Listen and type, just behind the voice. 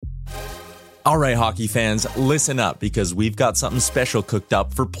All right, hockey fans, listen up because we've got something special cooked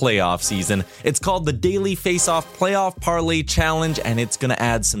up for playoff season. It's called the Daily Face-Off Playoff Parlay Challenge, and it's going to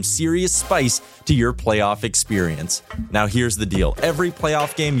add some serious spice to your playoff experience. Now, here's the deal. Every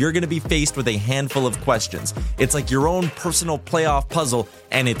playoff game, you're going to be faced with a handful of questions. It's like your own personal playoff puzzle,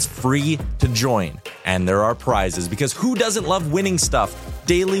 and it's free to join. And there are prizes, because who doesn't love winning stuff?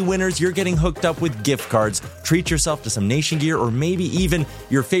 Daily winners, you're getting hooked up with gift cards. Treat yourself to some Nation gear or maybe even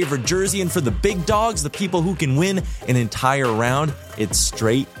your favorite jersey. And for the big dogs, the people who can win an entire round, it's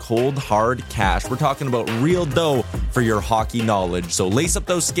straight, cold, hard cash. We're talking about real dough for your hockey knowledge. So lace up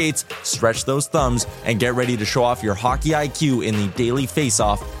those skates, stretch those thumbs, and get ready to show off your hockey IQ in the Daily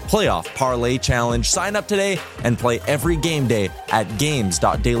Face-Off Playoff Parlay Challenge. Sign up today and play every game day at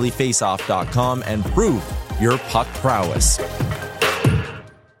games.dailyfaceoff.com and prove your puck prowess.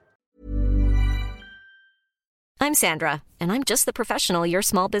 I'm Sandra, and I'm just the professional your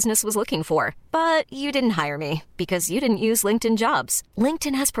small business was looking for. But you didn't hire me because you didn't use LinkedIn Jobs.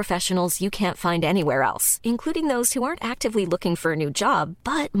 LinkedIn has professionals you can't find anywhere else, including those who aren't actively looking for a new job,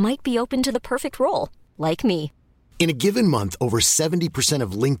 but might be open to the perfect role, like me. In a given month, over 70%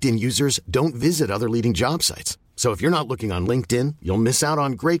 of LinkedIn users don't visit other leading job sites. So if you're not looking on LinkedIn, you'll miss out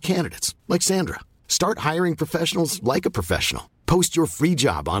on great candidates like Sandra. Start hiring professionals like a professional. Post your free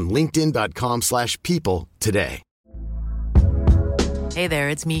job on linkedin.com/people today. Hey there,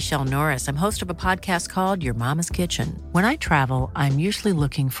 it's Michelle Norris. I'm host of a podcast called Your Mama's Kitchen. When I travel, I'm usually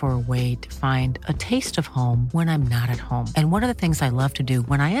looking for a way to find a taste of home when I'm not at home. And one of the things I love to do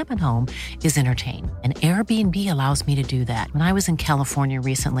when I am at home is entertain. And Airbnb allows me to do that. When I was in California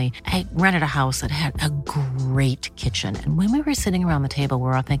recently, I rented a house that had a great kitchen. And when we were sitting around the table, we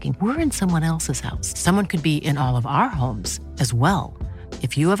were all thinking, we're in someone else's house. Someone could be in all of our homes as well.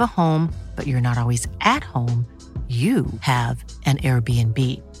 If you have a home, but you're not always at home, you have an Airbnb.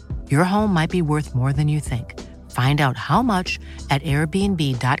 Your home might be worth more than you think. Find out how much at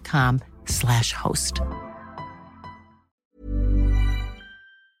airbnb.com/host.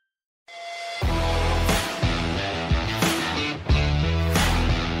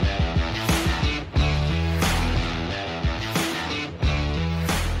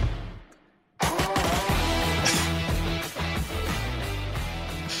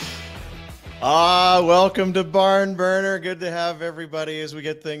 Welcome to Barn Burner. Good to have everybody as we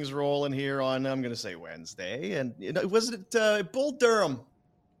get things rolling here on, I'm going to say Wednesday. And was it Bull Durham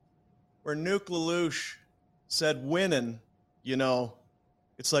where Nuke LaLoosh said winning,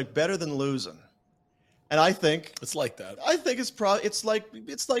 it's like better than losing. And I think it's like that. I think it's probably it's like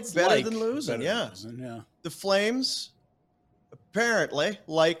better than losing. Yeah. The Flames apparently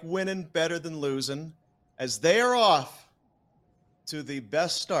like winning better than losing, as they are off to the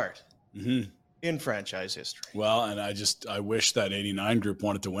best start in franchise history. Well, and I wish that 89 group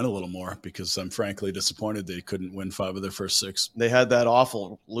wanted to win a little more, because I'm frankly disappointed they couldn't win 5 of their first 6. They had that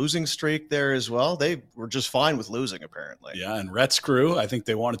awful losing streak there as well. They were just fine with losing, apparently. Yeah, and Rhett's crew, I think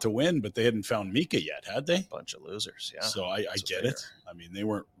they wanted to win, but they hadn't found Mika yet, had they? Bunch of losers, yeah. So I get it. I mean, they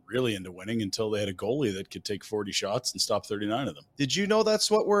weren't really into winning until they had a goalie that could take 40 shots and stop 39 of them. Did you know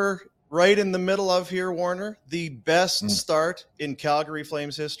that's what we're right in the middle of here, Warner? The best start in Calgary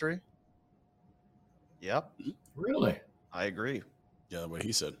Flames history? Yep. Really? I agree. Yeah, what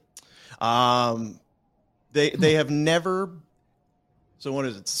he said. They have never. So what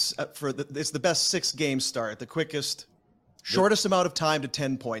is it? It's the best 6-game start, the quickest, shortest amount of time to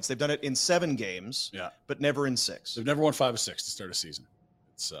 10 points. They've done it in 7 games, but never in 6. They've never won 5 or 6 to start a season.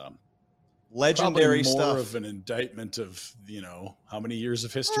 It's legendary more stuff. Of an indictment of how many years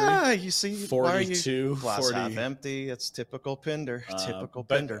of history. You see, 42, glass 40. half empty. It's typical Pinder.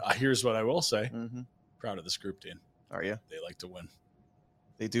 But here's what I will say. Proud of this group, Dean. Are you? They like to win.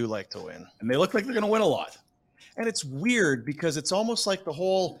 They do like to win. And they look like they're going to win a lot. And it's weird because it's almost like the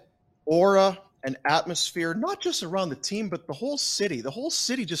whole aura and atmosphere, not just around the team, but the whole city. The whole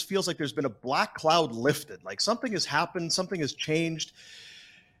city just feels like there's been a black cloud lifted. Like something has happened, something has changed,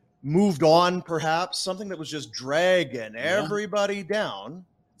 moved on perhaps, something that was just dragging everybody down.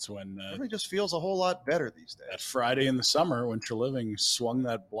 It's when everybody just feels a whole lot better these days. That Friday in the summer when Treliving swung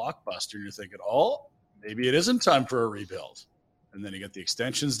that blockbuster, and you're thinking, oh, maybe it isn't time for a rebuild. And then you get the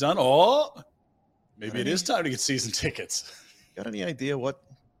extensions done. Oh, maybe it is time to get season tickets. Got any idea what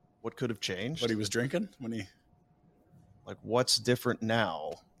could have changed? What he was drinking when he... Like, what's different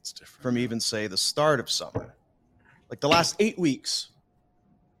now from even, say, the start of summer? Like, the last 8 weeks,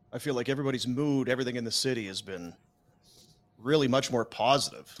 I feel like everybody's mood, everything in the city has been really much more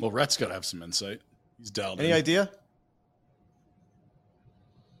positive. Well, Rhett's got to have some insight. He's dialed in. Any idea?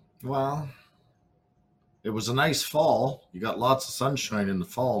 Well, it was a nice fall. You got lots of sunshine in the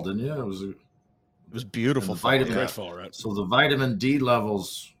fall, didn't you? It was beautiful. Great fall, right? So the vitamin D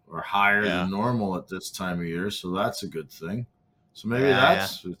levels are higher than normal at this time of year, so that's a good thing. So maybe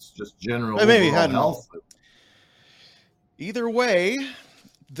it's just general health. Either way,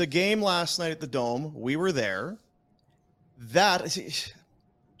 the game last night at the Dome, we were there.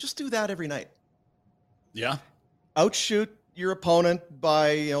 Just do that every night. Yeah. Outshoot your opponent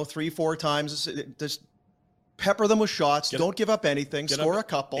by 3-4 times. Just pepper them with shots. Don't give up anything. Score a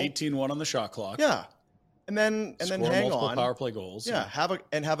couple. 18-1 on the shot clock. Yeah, and then hang multiple on. Power play goals. Yeah,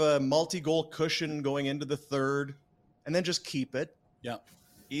 have a multi-goal cushion going into the third, and then just keep it. Yeah,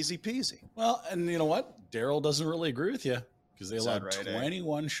 easy peasy. Well, and you know what? Daryl doesn't really agree with you because they allowed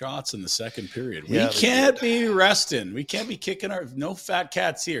 21 shots in the second period. We can't be resting. We can't be kicking no fat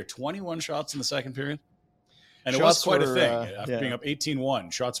cats here. 21 shots in the second period. And it was quite a thing. After being up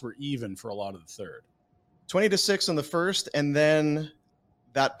 18-1, shots were even for a lot of the third. 20-6 in the first, and then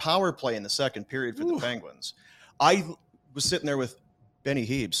that power play in the second period for the Penguins. I was sitting there with Benny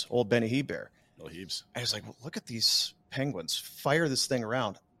Heebs, old Benny Heber. Heebs. I was like, look at these Penguins. Fire this thing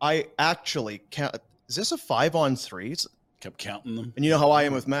around. I actually count. Is this a 5-on-3? Kept counting them. And you know how I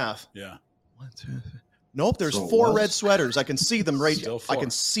am with math. Yeah. 1, 2, 3. Nope, there's 4 red sweaters. I can see them right here. I can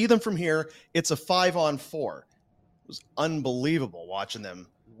see them from here. It's a 5-on-4. It was unbelievable watching them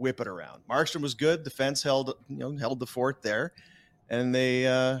whip it around. Markstrom was good. Defense held the fort there. And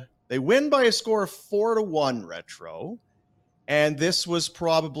they win by a score of 4-1 retro. And this was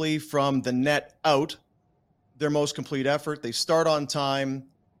probably from the net out their most complete effort. They start on time.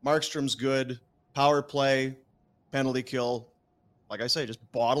 Markstrom's good. Power play, penalty kill. Like I say, just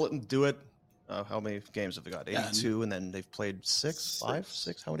bottle it and do it. How many games have they got? 82, and then they've played 6. How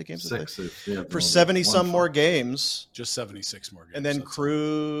many games have they played? Yeah, for 70-some more games. Just 76 more games. And then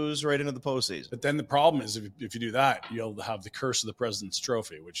cruise right into the postseason. But then the problem is if you do that, you'll have the curse of the President's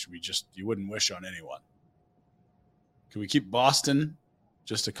Trophy, which you wouldn't wish on anyone. Can we keep Boston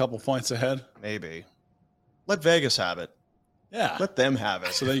just a couple points ahead? Maybe. Let Vegas have it. Yeah. Let them have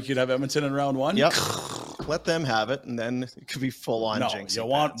it. So then you could have Edmonton in round 1? Yep. Let them have it, and then it could be full-on jinx. You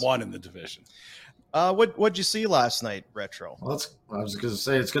want one in the division. What'd you see last night, Retro? Well, I was going to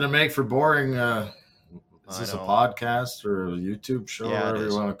say, it's going to make for boring. Is this a podcast or a YouTube show, whatever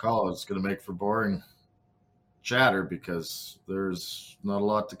you want to call it? It's going to make for boring chatter because there's not a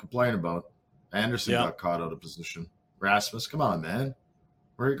lot to complain about. Anderson got caught out of position. Rasmus, come on, man.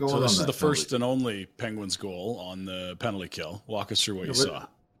 Where are you going? So this is the first and only Penguins goal on the penalty kill. Walk us through what you saw.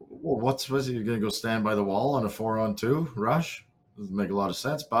 Well, what's he going to go stand by the wall on a 4-on-2 rush? Doesn't make a lot of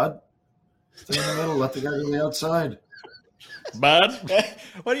sense, bud. Stay in the middle. Let the guy go to the outside. Bud,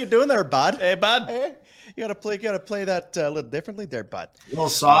 what are you doing there, bud? Hey, bud. Hey, you got to play that a little differently there, bud. A little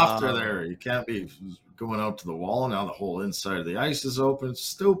softer there. You can't be going out to the wall. Now the whole inside of the ice is open. It's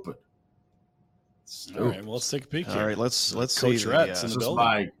stupid. All right, well, let's take a peek here. All right, let's Coach see. Rhett's in the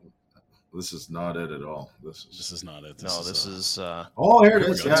building. This is not it at all. This is not it. This is. Oh, here it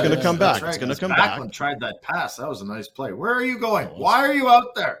is. It's going to come back. It's going to come back. Backlund tried that pass. That was a nice play. Where are you going? Why are you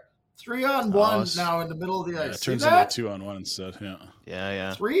out there? 3-on-1 now in the middle of the ice. It turns into a 2-on-1 instead.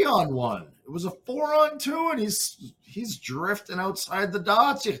 Yeah. 3-on-1. It was a 4-on-2, and he's drifting outside the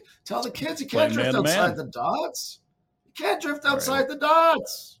dots. You tell the kids you can't drift outside the dots. You can't drift outside the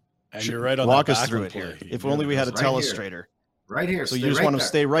dots. And you're right on Walk that us through it here. If only we had a telestrator. Right here. So you just want him to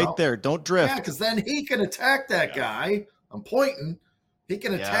stay right there. Don't drift. Yeah, because then he can attack that guy. I'm pointing. He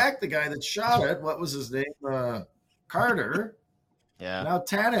can attack the guy that shot it. What was his name? Carter. Yeah. Now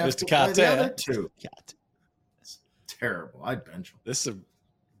Tanev has to play the other two. It's terrible. I'd bench him. This is a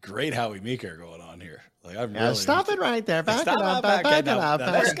great Howie Meeker going on here. Like stop it right there. Back it up. Back it up.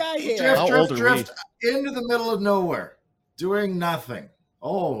 This guy here. Drift into the middle of nowhere, doing nothing.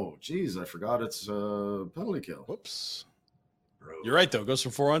 Oh, geez, I forgot it's a penalty kill. Whoops. You're right, though. It goes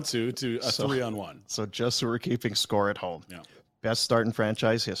from 4-on-2 to a 3-on-1. So just so we're keeping score at home. Yeah. Best start in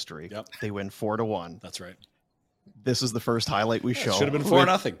franchise history. Yep. They win 4-1. That's right. This is the first highlight we show. Should have been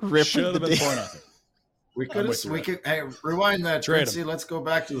 4-0. Should have been 4-0. We could. Hey, rewind that. Tracy, let's go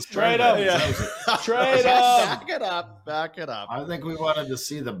back to the trade up. Trade up. Back it up. I think we wanted to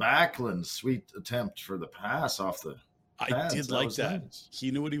see the Backlund sweet attempt for the pass off the. I did like that. Nice.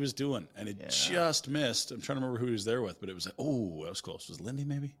 He knew what he was doing, and it just missed. I'm trying to remember who he was there with, but it was that was close. Was it Lindy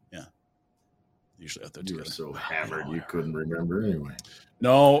maybe? Yeah. Usually out there together. You were so hammered you couldn't remember anyway.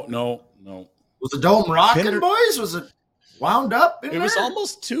 No. Was the dome rocking, boys? Was it wound up in there? It was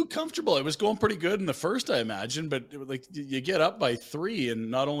almost too comfortable. It was going pretty good in the first, I imagine, but you get up by 3,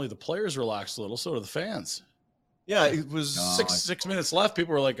 and not only the players relaxed a little, so do the fans. Yeah, it was 6 minutes left.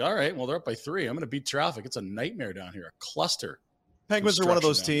 People were like, all right, well, they're up by 3. I'm going to beat traffic. It's a nightmare down here, a cluster. Penguins are one of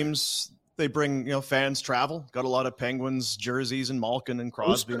those teams. they bring, fans travel. Got a lot of Penguins jerseys and Malkin and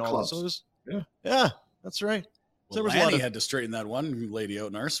Crosby and all those. Yeah, that's right. Well, there was Lanny had to straighten that one lady out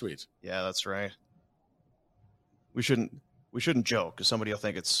in our suite. Yeah, that's right. We shouldn't joke because somebody will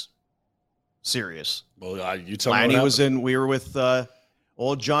think it's serious. Well, you tell Lanny was in. We were with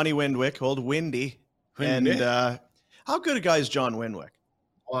old Johnny Windwick, old Windy. And how good a guy is John Windwick?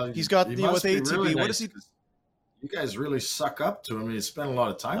 Well, he's got with ATV. Really what nice. Does he? You guys really suck up to him. You spend a lot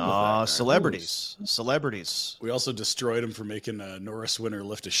of time with that. Celebrities. We also destroyed him for making a Norris winner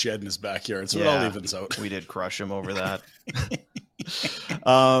lift a shed in his backyard, so it all evens out. We did crush him over that.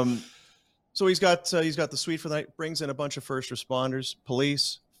 So he's got the suite for the night. Brings in a bunch of first responders,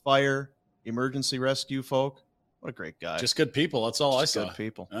 police, fire, emergency rescue folk. What a great guy! Just good people. That's all I saw. Good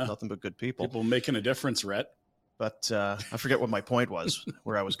people. Nothing but good people. People making a difference, Rhett. But I forget what my point was,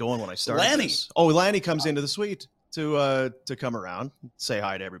 where I was going when I started. Lanny. This. Oh, Lanny comes into the suite to come around, say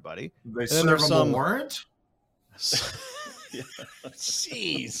hi to everybody. They serve him a warrant?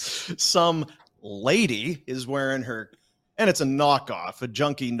 Jeez. Some lady is wearing her, and it's a knockoff, a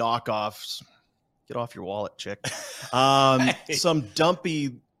junky knockoff. Get off your wallet, chick. Some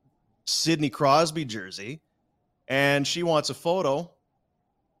dumpy Sidney Crosby jersey, and she wants a photo.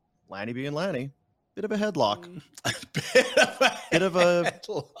 Lanny being Lanny. Bit of a headlock. bit of a,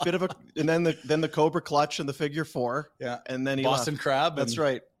 and then the Cobra clutch and the figure 4. Yeah, and then he Boston left. Crab. That's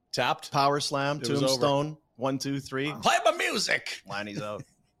right. Tapped. Power slam. Tombstone. 1, 2, 3. Play my music. Lanny's out.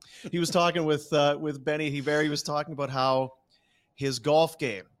 He was talking with Benny Hiver. He was talking about how his golf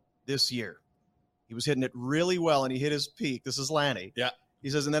game this year, he was hitting it really well, and he hit his peak. This is Lanny. Yeah. He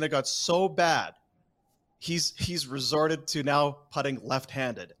says, and then it got so bad. He's resorted to now putting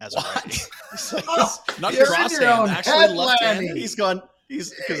left-handed as a righty. Not cross-hand, actually left-handed. He's gone.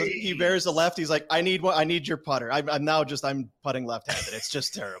 Because he bears the left. He's like, I need your putter. I'm now I'm putting left-handed. It's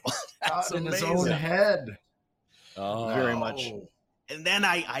just terrible. That's in his own head. Oh, very much. And then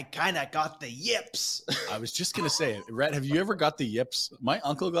I kind of got the yips. I was just gonna say, Rhett, have you ever got the yips? My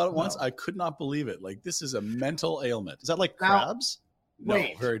uncle got it once. I could not believe it. Like, this is a mental ailment. Is that like crabs? No,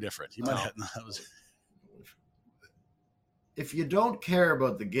 very different. He might have. That was. If you don't care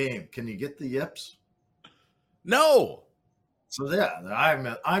about the game, can you get the yips? No. So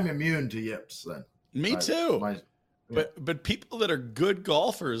I'm immune to yips then. Me too. But people that are good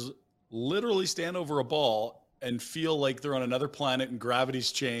golfers literally stand over a ball and feel like they're on another planet and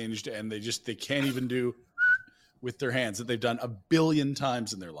gravity's changed and they can't even do with their hands that they've done a billion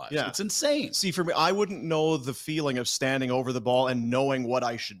times in their lives. Yeah. It's insane. See, for me, I wouldn't know the feeling of standing over the ball and knowing what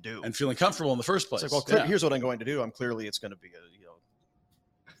I should do. And feeling comfortable in the first place. It's like, well, here's what I'm going to do. It's going to be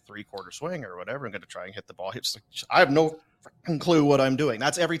a 3/4 swing or whatever. I'm going to try and hit the ball. It's like, I have no fucking clue what I'm doing.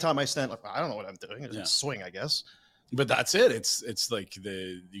 That's every time I stand. Like, I don't know what I'm doing. It's a swing, I guess. But that's it. It's like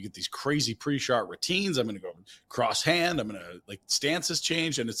you get these crazy pre-shot routines. I'm going to go cross hand. I'm going to like stances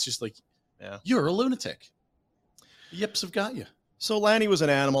change. And it's just like, you're a lunatic. Yips have got you. So Lanny was an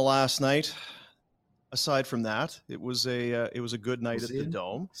animal last night. Aside from that, it was a good night at the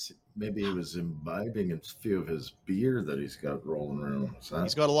Dome. Maybe he was imbibing a few of his beer that he's got rolling around.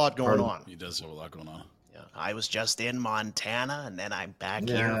 He's got a lot going on. He does have a lot going on. Yeah, I was just in Montana, and then I'm back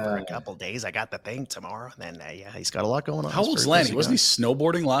here for a couple days. I got the thing tomorrow. And then he's got a lot going on. How old's Lanny? Wasn't he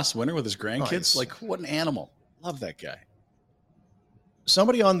snowboarding last winter with his grandkids? Nice. Like, what an animal! Love that guy.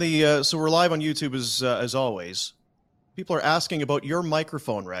 Somebody on the so we're live on YouTube as always. People are asking about your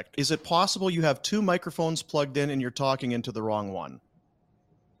microphone, Rec. Is it possible you have 2 microphones plugged in and you're talking into the wrong one?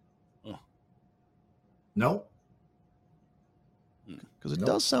 Oh. No. Because it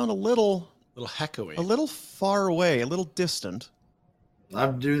does sound a little echoey, a little far away, a little distant. I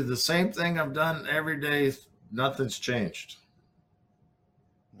do the same thing I've done every day. Nothing's changed.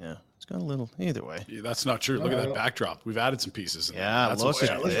 Yeah, it's got a little either way. Yeah, that's not true. Look at that backdrop. We've added some pieces. Look at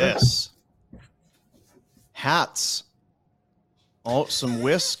this. Hats. Oh, some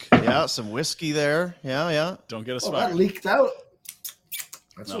whisk. Yeah, some whiskey there. Yeah. Don't get us that leaked out.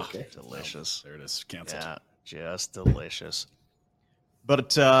 That's okay. Delicious. There it is. Canceled. Yeah, just delicious.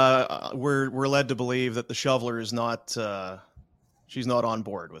 But we're led to believe that the shoveler is not. She's not on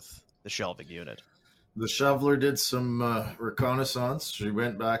board with the shelving unit. The shoveler did some reconnaissance. She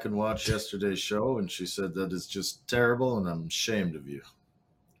went back and watched yesterday's show, and she said that is just terrible, and I'm ashamed of you.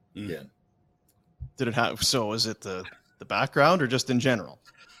 Again. Did it have? So is it the background or just in general?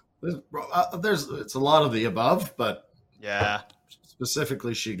 It's a lot of the above, but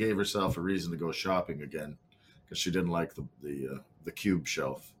specifically she gave herself a reason to go shopping again because she didn't like the cube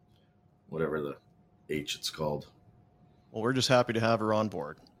shelf, whatever the H it's called. Well, we're just happy to have her on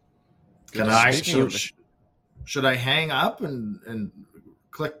board. Should I hang up and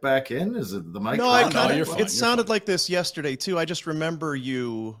click back in? Is it the mic? No, you're fine. It sounded like this yesterday too. I just remember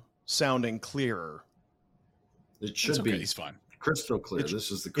you sounding clearer. It should be. He's fine. Crystal clear.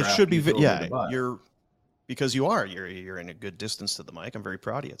 This is the It crap should be. you throw Yeah, in the butt. you're in a good distance to the mic. I'm very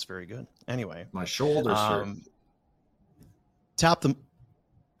proud of you. It's very good. Anyway, My shoulders hurt. Tap them.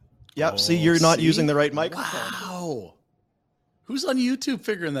 Yep. See, you're not using the right microphone. Wow. Who's on YouTube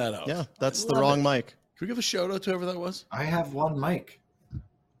figuring that out? Yeah, that's the wrong mic. Can we give a shout out to whoever that was? I have one mic.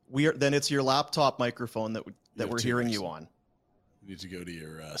 Then it's your laptop microphone that we're hearing you on. You need to go to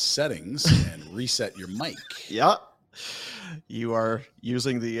your settings and reset your mic. Yeah. You are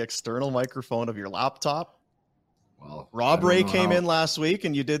using the external microphone of your laptop. Well, Rob Ray came in last week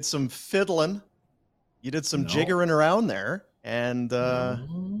and you did some fiddling. You did some jiggering around there. And I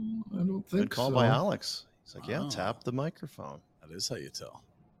don't think good call so. by Alex. He's like, yeah, tap the microphone. That is how you tell.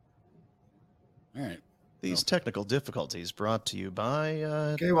 All right. These technical difficulties brought to you by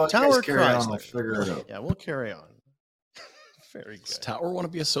Okay, well, Tower carry on. I'll Chrysler. figure it out. Yeah, we'll carry on. Very Does good. Tower want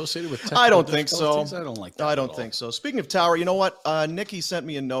to be associated with technical I don't think so. difficulties? I don't like that. I at don't all. think so. Speaking of Tower, you know what? Nikki sent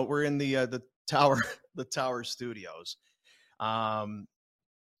me a note. We're in the Tower, the Tower Studios.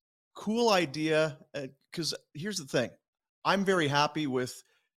 Cool idea. Because here's the thing, I'm very happy with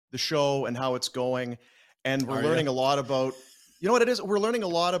the show and how it's going, and we're learning a lot about. You know what it is? We're learning a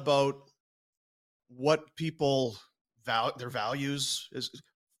lot about what people their values is.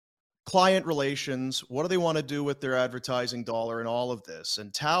 Client relations, what do they want to do with their advertising dollar and all of this?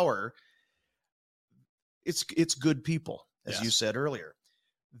 And Tower, it's good people, as you said earlier.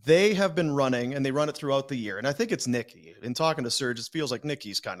 They have been running, and they run it throughout the year. And I think it's Nikki. In talking to Serge, it feels like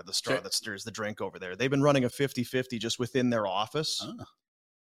Nikki's kind of the straw that stirs the drink over there. They've been running a 50-50 just within their office.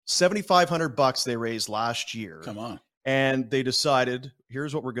 $7,500 they raised last year. Come on. And they decided,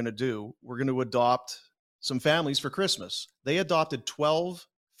 here's what we're going to do. We're going to adopt some families for Christmas. They adopted 12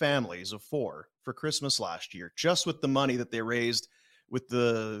 families of 4 for Christmas last year, just with the money that they raised with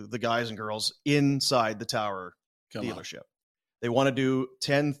the guys and girls inside the Tower dealership. They want to do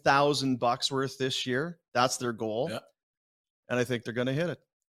 $10,000 worth this year. That's their goal. Yeah. And I think they're going to hit it.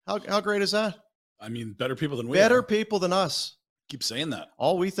 How great is that? I mean, better people than we Better are. people than us. Keep saying that.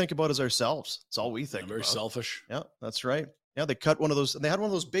 All we think about is ourselves. It's all we think Very about. selfish. Yeah, that's right. Yeah, they cut one of those, and they had one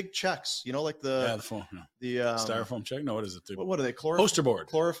of those big checks, you know, like the phone. Yeah. the styrofoam check? No, what is it? What are they? Poster board.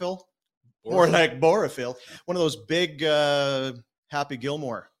 Chlorophyll? Or like Borophyll. One of those big Happy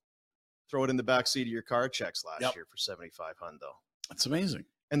Gilmore. Throw it in the back seat of your car checks last year for $7,500. That's amazing.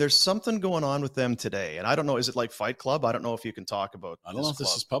 And there's something going on with them today. And I don't know, is it like Fight Club? I don't know if you can talk about I don't know if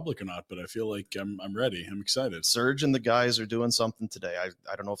this is public or not, but I feel like I'm ready. I'm excited. Serge and the guys are doing something today.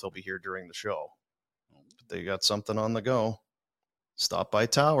 I don't know if they'll be here during the show. But they got something on the go. Stop by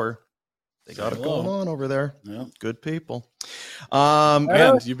Tower. They got it going on over there. Yeah. Good people.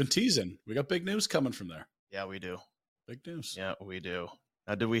 And you've been teasing. We got big news coming from there. Yeah, we do. Big news. Yeah, we do.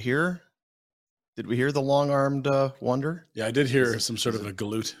 Now, did we hear the long-armed wonder? Yeah, I did hear some sort of a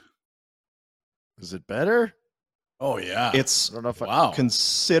galoot. Is it better? Oh yeah, It's I don't know if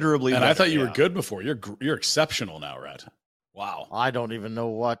considerably. And I better, thought you were good before. You're exceptional now, Red. Wow. I don't even know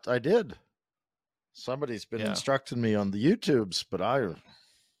what I did. Somebody's been instructing me on the YouTubes, but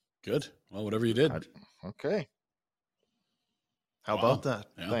Good. Well, whatever you did. Okay. How about that?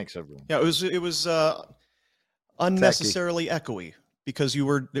 Yeah. Thanks, everyone. Yeah, it was unnecessarily echoey because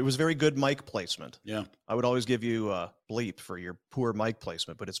it was very good mic placement. Yeah. I would always give you a bleep for your poor mic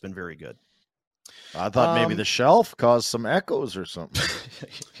placement, but it's been very good. I thought maybe the shelf caused some echoes or something.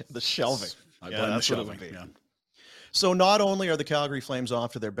 The shelving. I blame the shelving. Yeah. So not only are the Calgary Flames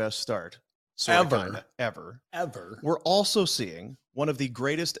off to their best start ever, we're also seeing one of the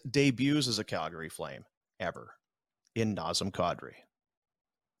greatest debuts as a Calgary Flame ever in Nazem Kadri.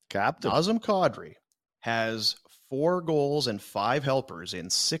 Captain. Nazem Kadri has 4 goals and 5 helpers in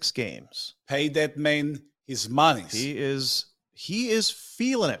 6 games. Pay that man his money. He is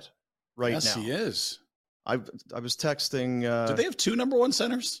feeling it right now. Yes, he is. I was texting. Do they have 2 number 1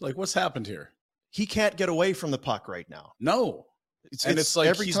 centers? Like, what's happened here? He can't get away from the puck right now. No. It's like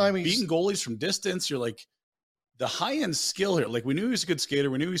every time he's beating goalies from distance. You're like, the high end skill here. Like, we knew he was a good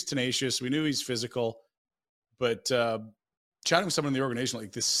skater. We knew he's tenacious. We knew he's physical. But chatting with someone in the organization,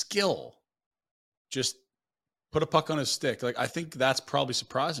 like the skill, just put a puck on his stick. Like, I think that's probably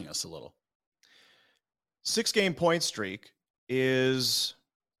surprising us a little. 6-game point streak is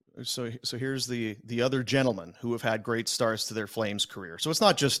so here's the other gentlemen who have had great starts to their Flames career. So it's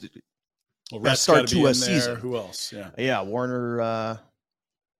not just best start to a season. Who else? Yeah, Warner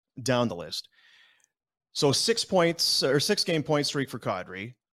down the list. So 6 points or 6-game point streak for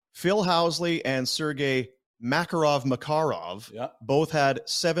Kadri. Phil Housley and Sergei Makarov, both had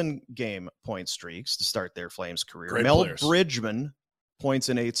 7-game point streaks to start their Flames career. Great Mel players. Bridgman points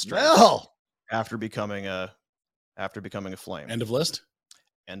in 8 straight after becoming a Flame. End of list?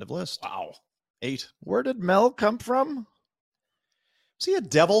 End of list. Wow. 8. Where did Mel come from? Was he a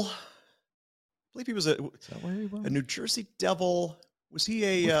Devil? I believe he was a New Jersey Devil. Was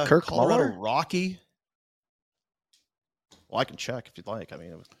he a Colorado Muller? Rocky? Well, I can check if you'd like. I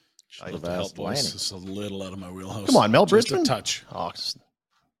mean, I have to help boys. It's a little out of my wheelhouse. Come on, Mel Bridgman. Just a touch. Oh,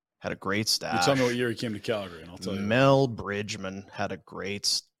 had a great stash. You tell me what year he came to Calgary, and I'll tell you. Mel Bridgman had a great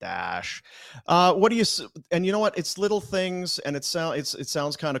stash. What do you? And you know what? It's little things, and it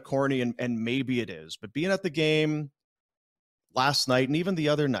sounds kind of corny, and maybe it is. But being at the game last night and even the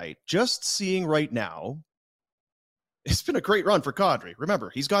other night, just seeing right now, it's been a great run for Kadri.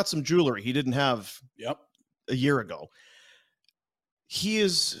 Remember, he's got some jewelry he didn't have a year ago.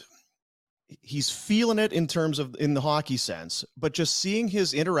 He's feeling it in the hockey sense, but just seeing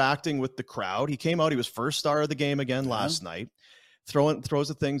his interacting with the crowd. He came out, he was first star of the game again last night, throws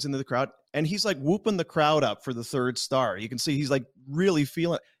the things into the crowd, and he's like whooping the crowd up for the 3rd star. You can see he's like really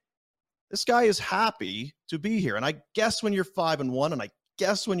feeling it. This guy is happy to be here. And I guess when you're 5-1, and I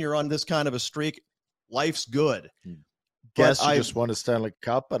guess when you're on this kind of a streak, life's good. Guess you just won a Stanley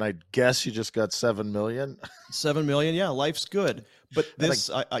Cup, and I guess you just got $7 million. $7 million, yeah, life's good. But this,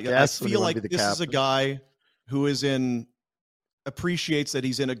 I feel like this is a guy who appreciates that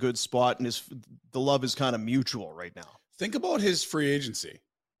he's in a good spot, and the love is kind of mutual right now. Think about his free agency.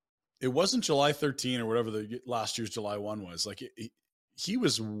 It wasn't July 13 or whatever the last year's July 1 was. Like he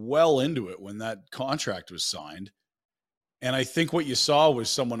was well into it when that contract was signed. And I think what you saw was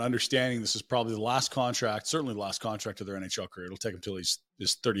someone understanding this is probably the last contract, certainly the last contract of their NHL career. It'll take him till his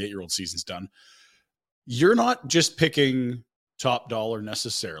 38-year-old season's done. You're not just picking top dollar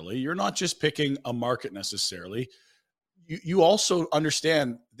necessarily. You're not just picking a market necessarily. You also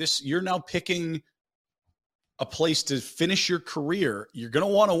understand this. You're now picking a place to finish your career. You're going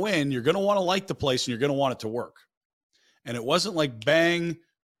to want to win. You're going to want to like the place, and you're going to want it to work. And it wasn't like, bang,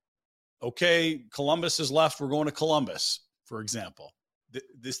 okay, Columbus is left, we're going to Columbus, for example.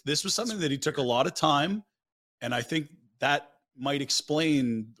 This was something that he took a lot of time, and I think that might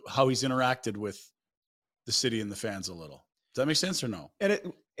explain how he's interacted with the city and the fans a little. Does that make sense or no? And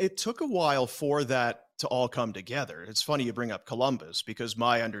it took a while for that to all come together. It's funny you bring up Columbus, because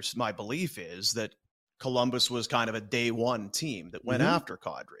my belief is that Columbus was kind of a day one team that went after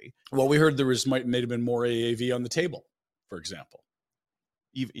Kadri. Well, we heard there may have been more AAV on the table, for example.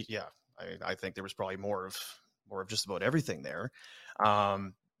 Yeah, I think there was probably more of just about everything there.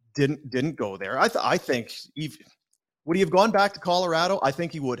 Didn't go there. I think would he have gone back to Colorado? I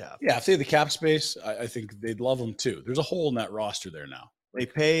think he would have. Yeah, if they had the cap space, I think they'd love him too. There's a hole in that roster there now. They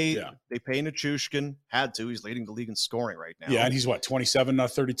pay Nichushkin. Had to. He's leading the league in scoring right now. Yeah, and he's 27,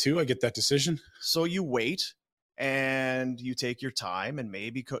 not 32. I get that decision. So you wait and you take your time, and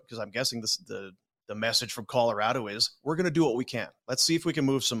maybe, because I'm guessing the message from Colorado is, we're going to do what we can. Let's see if we can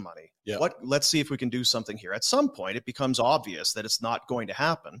move some money. Yeah. Let's see if we can do something here. At some point, it becomes obvious that it's not going to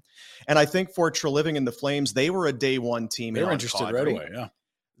happen. And I think for Treliving and the Flames, they were a day one team. They were interested Kadri. right away. Yeah.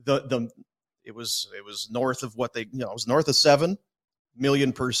 It was north of what it was north of $7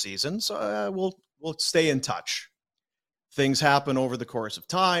 million per season. So we'll stay in touch. Things happen over the course of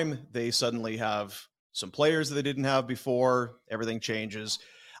time. They suddenly have some players that they didn't have before. Everything changes.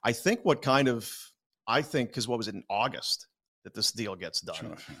 I think because what was it in August that this deal gets done?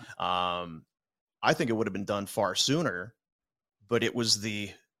 Sure. I think it would have been done far sooner, but it was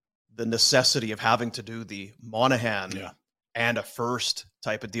the necessity of having to do the Monahan and a first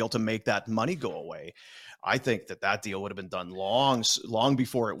type of deal to make that money go away. I think that deal would have been done long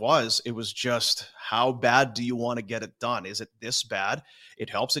before it was. It was just, how bad do you want to get it done? Is it this bad? It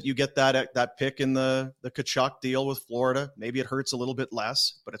helps that you get that pick in the Tkachuk deal with Florida. Maybe it hurts a little bit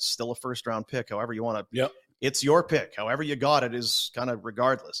less, but it's still a first round pick. However you want to, Yep. It's your pick. However you got it is kind of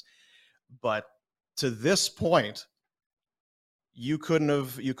regardless. But to this point, you couldn't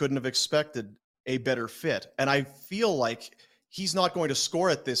have expected a better fit. And I feel like he's not going to score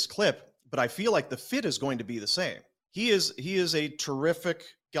at this clip, but I feel like the fit is going to be the same. He is a terrific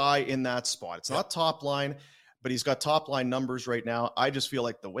guy in that spot. It's not top line, but he's got top line numbers right now. I just feel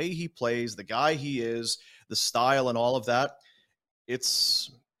like the way he plays, the guy he is, the style and all of that,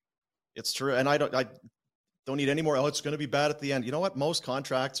 it's true. And I don't need any more. Oh, it's going to be bad at the end. You know what? Most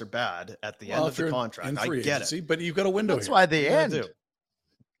contracts are bad at the end of the contract. I get it. But you've got a window. That's why they end.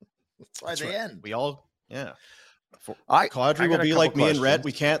 That's why they end. We all, Kadri will be like me and Rhett.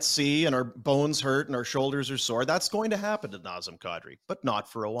 We can't see, and our bones hurt, and our shoulders are sore. That's going to happen to Nazem Kadri, but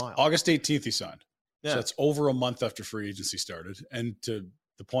not for a while. August 18th, he signed. So that's over a month after free agency started. And to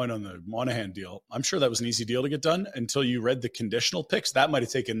the point on the Monahan deal, I'm sure that was an easy deal to get done until you read the conditional picks. That might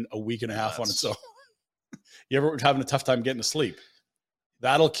have taken a week and a half on its own. You ever having a tough time getting to sleep?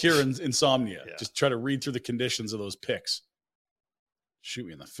 That'll cure insomnia. Yeah. Just try to read through the conditions of those picks. Shoot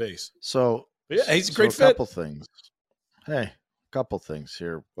me in the face. So, but yeah, he's a great fit. Couple things. Hey, a couple things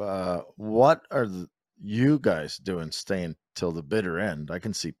here. What are you guys doing staying till the bitter end? I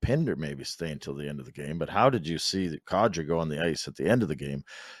can see Pinder maybe staying till the end of the game, but how did you see the Kadri go on the ice at the end of the game?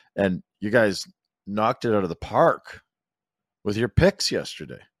 And you guys knocked it out of the park with your picks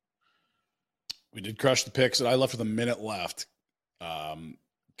yesterday. We did crush the picks, and I left with a minute left. I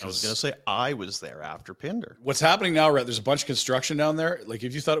was going to say I was there after Pinder. What's happening now, Rhett, there's a bunch of construction down there. Like,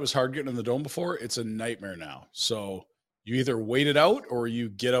 if you thought it was hard getting in the dome before, it's a nightmare now. So you either wait it out or you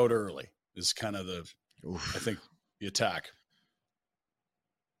get out early is kind of I think, the attack.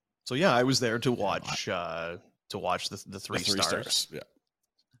 So, yeah, I was there to watch the three stars. Yeah.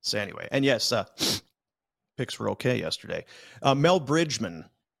 So, anyway, and yes, picks were okay yesterday. Mel Bridgman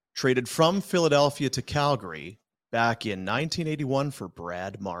traded from Philadelphia to Calgary back in 1981 for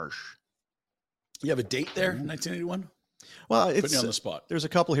Brad Marsh. You have a date there, 1981? Well, it's putting you on the spot. There's a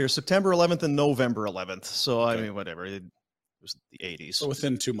couple here, September 11th and November 11th. So, okay. I mean, whatever. It was the 80s. So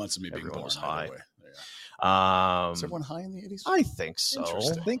within 2 months of me being born. Was high. Is everyone high in the 80s? I think so.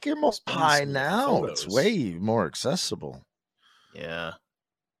 I think you're more high now. Photos. It's way more accessible. Yeah.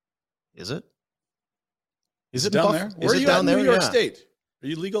 Is it? Is it down there? Where are you at in New York State? Are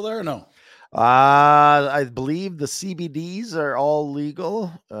you legal there or no? I believe the CBDs are all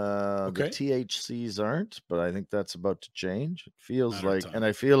legal. Okay. The THCs aren't, but I think that's about to change. It feels like, and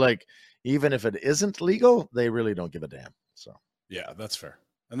I feel like even if it isn't legal, they really don't give a damn. So yeah, that's fair.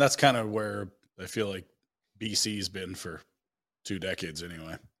 And that's kind of where I feel like BC's been for 2 decades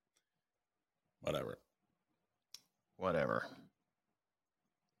anyway. Whatever.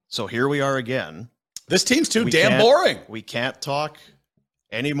 So here we are again. This team's too damn boring. We can't talk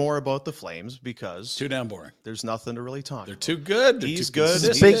any more about the Flames because too damn boring. There's nothing to really talk. They're about. too good. He's good.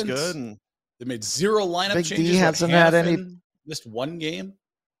 He's good. And they made 0 lineup Big changes. D hasn't had any. Missed 1 game.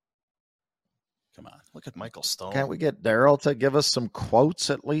 Come on, look at Michael Stone. Can't we get Daryl to give us some quotes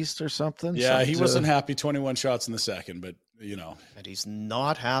at least or something? Yeah, he wasn't happy. 21 shots in the second, but and he's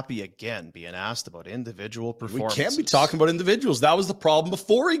not happy again being asked about individual performances. We can't be talking about individuals. That was the problem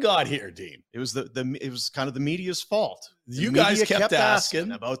before he got here, Dean. It was it was kind of the media's fault. You guys kept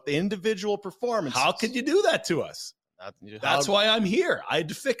asking about the individual performances. How could you do that to us? That's why I'm here. I had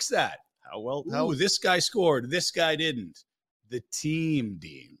to fix that. How this guy scored, this guy didn't. The team,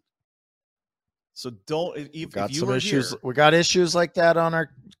 Dean. So don't. We got issues like that on our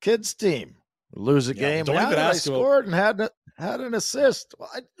kids' team. We lose a game. Don't even ask. I scored and had an assist.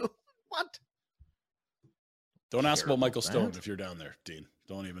 What? Don't ask about Michael Stone if you're down there, Dean.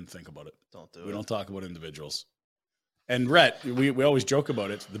 Don't even think about it. Don't do it. We don't talk about individuals. And Rhett, we always joke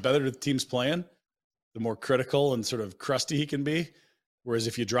about it. The better the team's playing, the more critical and sort of crusty he can be. Whereas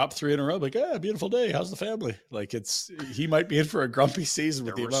if you drop 3 in a row, like, beautiful day. How's the family? Like he might be in for a grumpy season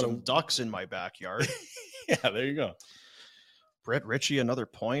with the amount of ducks in my backyard. Yeah, there you go. Brett Ritchie, another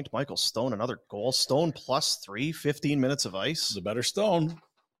point. Michael Stone, another goal. Stone +3, 15 minutes of ice. The better Stone.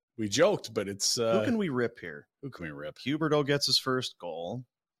 We joked, but it's who can we rip here? Who can we rip? Huberdeau gets his first goal.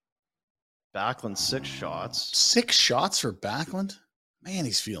 Backlund 6 shots. 6 shots for Backlund? Man,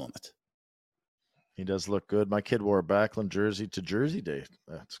 he's feeling it. He does look good. My kid wore a Backlund jersey to Jersey Day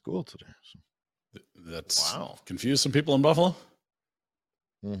at school today. So. That's confused some people in Buffalo.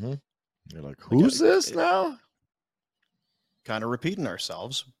 Mm-hmm. You're like, who's this now? Kind of repeating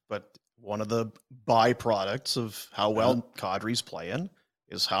ourselves, but one of the byproducts of how well Kadri's playing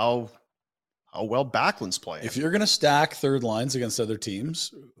is how well Backlund's playing. If you're going to stack third lines against other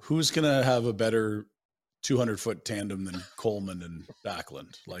teams, who's going to have a better 200-foot tandem than Coleman and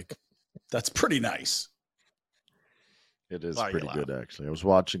Backlund? Like, that's pretty nice. It is pretty good, actually. I was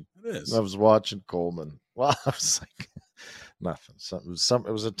watching Coleman. Well, I was like, nothing.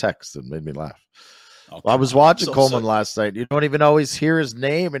 It was a text that made me laugh. Okay. Well, I was watching Coleman last night. You don't even always hear his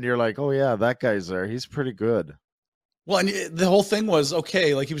name, and you're like, oh, yeah, that guy's there. He's pretty good. Well, and the whole thing was,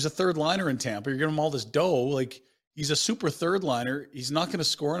 okay, like he was a third liner in Tampa. You're giving him all this dough. Like, he's a super third liner. He's not going to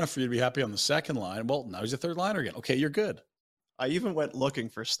score enough for you to be happy on the second line. Well, now he's a third liner again. Okay, you're good. I even went looking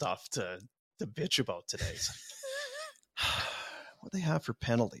for stuff to bitch about today. What do they have for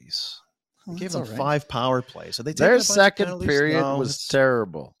penalties? They gave them 5 power plays. So their second period was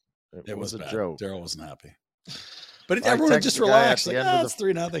terrible. It was a joke. Daryl wasn't happy. But everyone would just relax. Like, it's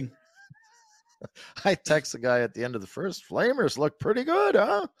 3-0. I text the guy at the end of the first. Flamers look pretty good,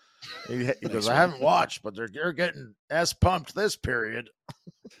 huh? He goes, I haven't watched, but they're getting pumped this period.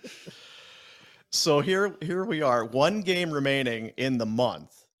 So here we are, one game remaining in the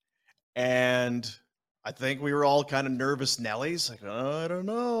month. And I think we were all kind of nervous Nellies. Like, I don't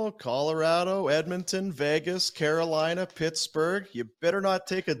know, Colorado, Edmonton, Vegas, Carolina, Pittsburgh. You better not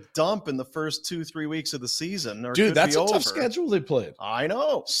take a dump in the first 2-3 weeks of the season. Or Dude, that's a tough schedule they played. I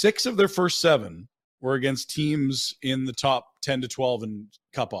know. 6 of their first 7 were against teams in the top 10 to 12 in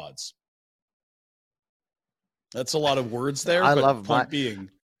cup odds. That's a lot of words there. I but love point being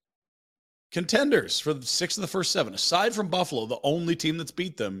contenders for the 6 of the first 7. Aside from Buffalo, the only team that's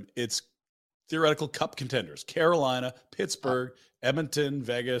beat them, it's theoretical cup contenders. Carolina, Pittsburgh, Edmonton,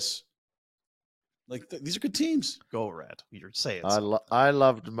 Vegas. Like these are good teams. Go Red. You're saying I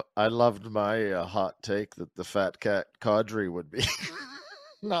loved my hot take that the Fat Cat Kadri would be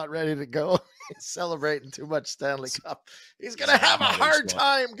not ready to go. He's celebrating too much Stanley Cup. He's going to have a hard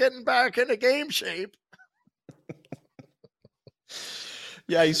time getting back into game shape.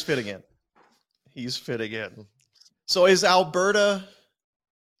 Yeah, he's fitting in. He's fitting in. So is Alberta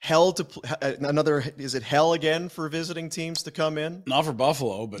hell to is it hell again for visiting teams to come in? Not for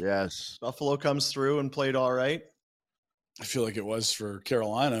Buffalo, but yes. Buffalo comes through and played all right. I feel like it was for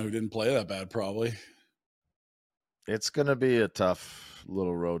Carolina, who didn't play that bad probably. It's going to be a tough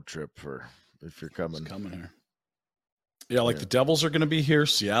little road trip if you're coming here. Yeah, the Devils are going to be here.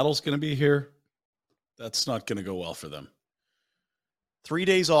 Seattle's going to be here. That's not going to go well for them. 3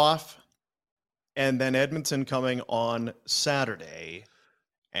 days off, and then Edmonton coming on Saturday.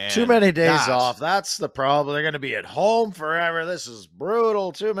 And too many days off. That's the problem. They're going to be at home forever. This is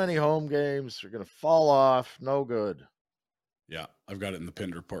brutal. Too many home games. They're going to fall off. No good. Yeah, I've got it in the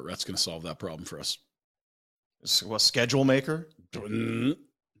pinned report. That's going to solve that problem for us. A schedule maker?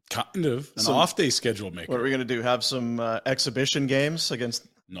 Kind of. An off-day schedule maker. What are we going to do? Have some exhibition games against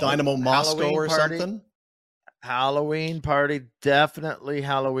Dynamo Moscow Halloween or party. something? Halloween party. Definitely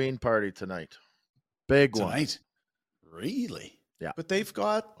Halloween party tonight. Big one. Tonight? Really? Yeah. But they've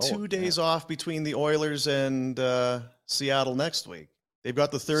got 2 days off between the Oilers and Seattle next week. They've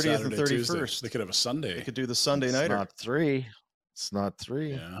got the 30th Saturday, and 31st. Tuesday. They could have a Sunday. They could do the Sunday nighter. It's not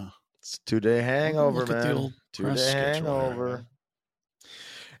 3. Yeah. It's 2-day hangover, Look at the man. old 2-day hangover.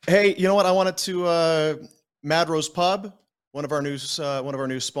 Hey, you know what? I wanted to Mad Rose Pub, one of our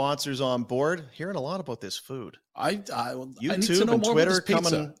new sponsors on board. Hearing a lot about this food. YouTube need to know and more Twitter about this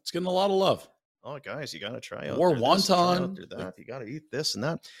pizza. coming. It's getting a lot of love. Oh, guys, you got to try out. Or this, wonton. try out that. You got to eat this and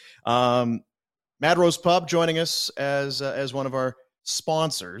that. Mad Rose Pub joining us as one of our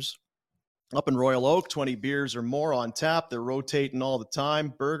sponsors. Up in Royal Oak, 20 beers or more on tap. They're rotating all the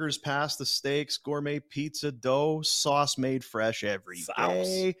time. Burgers, pasta, steaks, gourmet pizza, dough, sauce made fresh every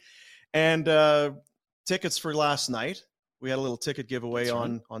day. And tickets for last night. We had a little ticket giveaway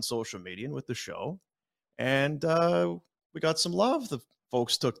on social media and with the show. And we got some love. The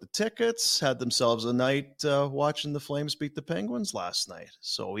folks took the tickets, had themselves a night watching the Flames beat the Penguins last night.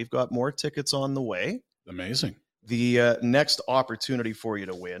 So we've got more tickets on the way. Amazing. The next opportunity for you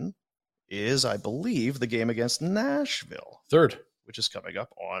to win is, I believe, the game against Nashville. 3rd. Which is coming up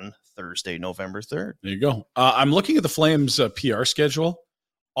on Thursday, November 3rd. There you go. I'm looking at the Flames PR schedule.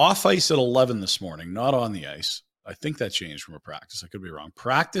 Off ice at 11 this morning, not on the ice. I think that changed from a practice. I could be wrong.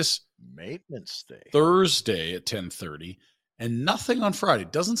 Practice maintenance day Thursday at 10:30, and nothing on Friday.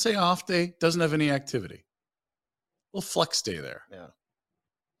 Doesn't say off day. Doesn't have any activity. Little flex day there.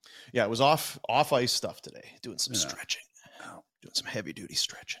 Yeah. It was off ice stuff today. Doing some stretching. Doing some heavy duty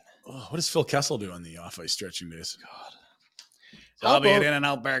stretching. Oh, what does Phil Kessel do on the off ice stretching days? God, I'll be an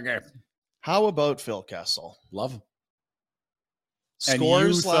In-N-Out burger. How about Phil Kessel? Love him. Scores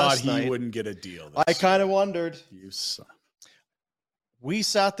and you thought last he night. Wouldn't get a deal. I kind of wondered. You son. We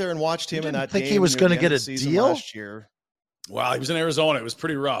sat there and watched him in that think game. he was going to get a deal last year. Wow, he was in Arizona. It was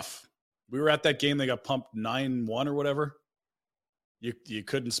pretty rough. We were at that game. They got pumped 9-1 or whatever. You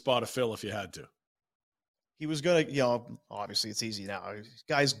couldn't spot a Phil if you had to. He was going to, obviously it's easy now. This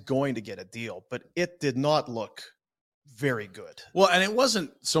guy's going to get a deal, but it did not look very good. Well, and it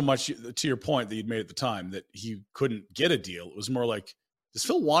wasn't so much to your point that you'd made at the time that he couldn't get a deal. It was more like, does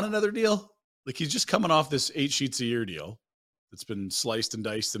Phil want another deal? Like he's just coming off this 8 sheets a year deal that's been sliced and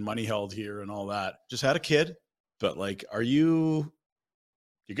diced and money held here and all that. Just had a kid. But like, you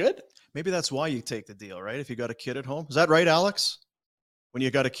good? Maybe that's why you take the deal, right? If you got a kid at home. Is that right, Alex? When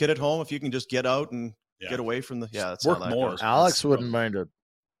you got a kid at home, if you can just get out and get away from that's work how that more. goes. Alex wouldn't mind a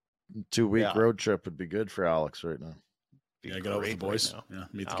 2-week road trip. Would be good for Alex right now. Get out with the boys.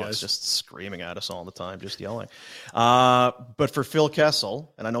 Right meet the Alex guys. Just screaming at us all the time, just yelling. But for Phil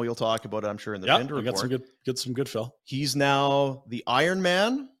Kessel, and I know you'll talk about it, I'm sure, in the Pinder report. Got some good Phil. He's now the Iron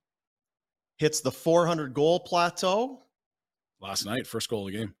Man hits the 400 goal plateau. Last night, first goal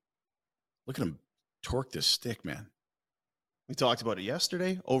of the game. Look at him torque this stick, man. We talked about it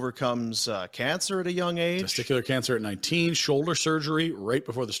yesterday. Overcomes cancer at a young age. Testicular cancer at 19, shoulder surgery right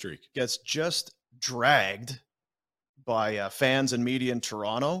before the streak. Gets just dragged by fans and media in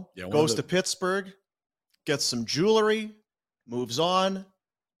Toronto. Yeah, goes to Pittsburgh, gets some jewelry, moves on,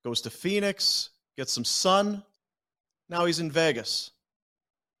 goes to Phoenix, gets some sun. Now he's in Vegas.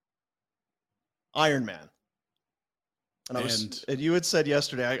 Iron Man. And you had said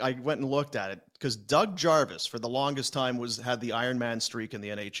yesterday, I went and looked at it, because Doug Jarvis, for the longest time, had the Iron Man streak in the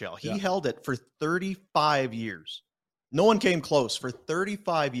NHL. He held it for 35 years. No one came close for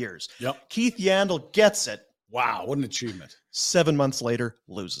 35 years. Yep. Keith Yandel gets it. Wow, what an achievement. 7 months later,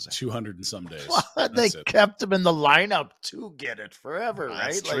 loses it. 200 and some days. Well, they kept him in the lineup to get it forever,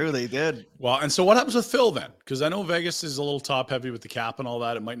 right? That's true, they did. Well, and so what happens with Phil then? Because I know Vegas is a little top heavy with the cap and all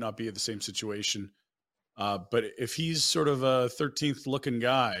that. It might not be the same situation. But if he's sort of a 13th looking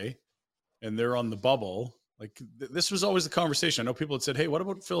guy and they're on the bubble, like this was always the conversation. I know people had said, hey, what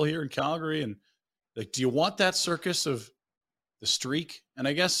about Phil here in Calgary? And like, do you want that circus of the streak? And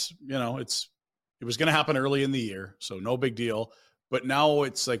I guess, it was going to happen early in the year, so no big deal. But now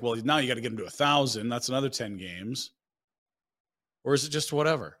it's like, well, now you got to get him to 1,000. That's another 10 games. Or is it just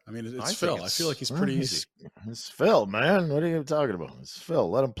whatever? I mean, it's Phil. I feel like he's pretty easy. It's Phil, man. What are you talking about? It's Phil.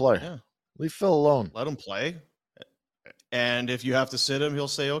 Let him play. Yeah. Leave Phil alone. Let him play. And if you have to sit him, he'll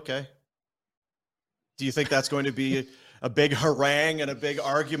say, okay. Do you think that's going to be a big harangue and a big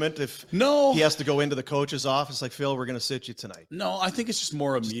argument if he has to go into the coach's office like, Phil, we're going to sit you tonight? No, I think it's just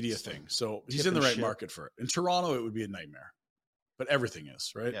more a media thing. So he's in the right market for it. In Toronto, it would be a nightmare. But everything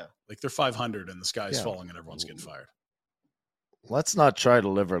is, right? Yeah. Like they're 500 and the sky's falling and everyone's getting fired. Let's not try to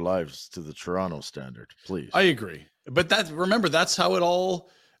live our lives to the Toronto standard, please. I agree. But remember, that's how it all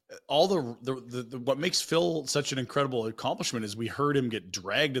the what makes Phil such an incredible accomplishment is we heard him get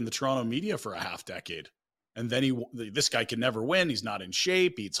dragged in the Toronto media for a half decade. And then this guy can never win. He's not in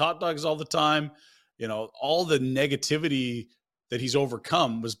shape. He eats hot dogs all the time. All the negativity that he's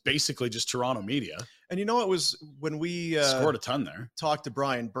overcome was basically just Toronto media. And it was when we scored a ton there. Talked to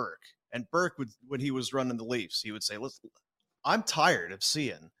Brian Burke, and Burke would, when he was running the Leafs, he would say, listen, I'm tired of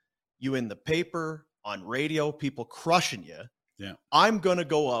seeing you in the paper, on radio, people crushing you. Yeah. I'm going to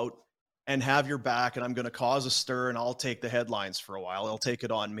go out and have your back, and I'm going to cause a stir, and I'll take the headlines for a while. They'll take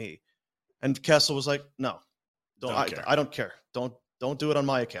it on me. And Kessel was like, no, I don't care. Don't do it on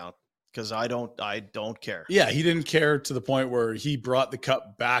my account, because I don't care. Yeah, he didn't care to the point where he brought the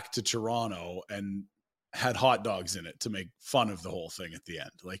cup back to Toronto and had hot dogs in it to make fun of the whole thing at the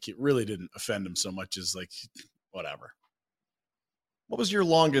end. Like, it really didn't offend him so much as like, whatever. What was your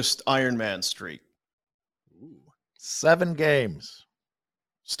longest Iron Man streak? Ooh. 7 games.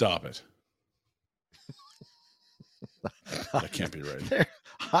 Stop it. That can't be right.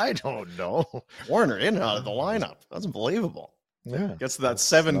 I don't know. Warner in and out of the lineup. That's unbelievable. Yeah. Gets to that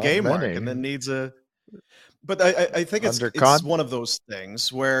 7-game mark and then needs a... But I think it's one of those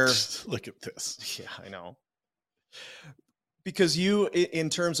things where... Look at this. Yeah, I know. Because you, in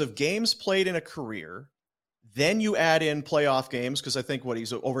terms of games played in a career, then you add in playoff games, because I think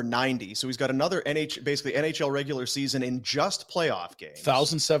he's over 90. So he's got another NHL regular season in just playoff games.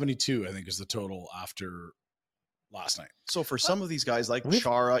 1,072, I think, is the total after last night. So for some of these guys like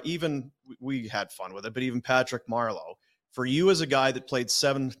Chara, even we had fun with it, but even Patrick Marleau, for you as a guy that played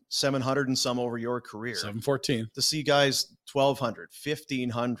 700 and some over your career, 714, to see guys 1,200,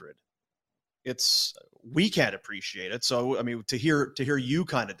 1,500, we can't appreciate it. So, I mean, to hear you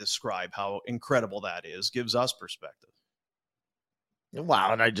kind of describe how incredible that is gives us perspective.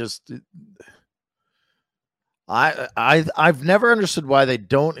 Wow. And I've never understood why they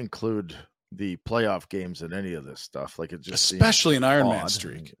don't include the playoff games in any of this stuff. Like, it just especially an Iron Man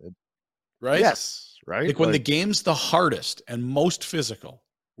streak, right? Yes. Right. Like when the game's the hardest and most physical,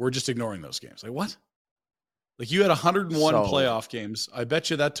 we're just ignoring those games. Like, what? Like, you had 101 playoff games. I bet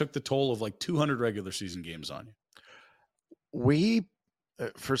you that took the toll of like 200 regular season games on you.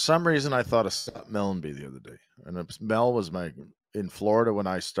 For some reason, I thought of Scott Mellenby the other day. And Mel was in Florida when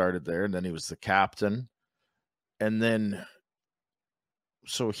I started there, and then he was the captain. And then,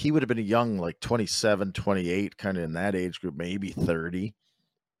 so he would have been a young, like 27, 28, kind of in that age group, maybe 30.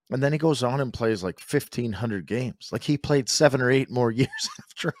 And then he goes on and plays like 1,500 games. Like, he played 7 or 8 more years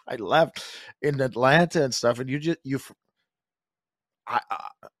after I left in Atlanta and stuff. And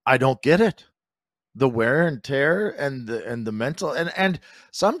I don't get it. The wear and tear and the mental. And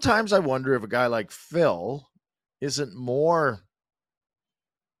sometimes I wonder if a guy like Phil isn't more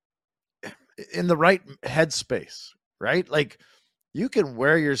in the right headspace, right? Like, you can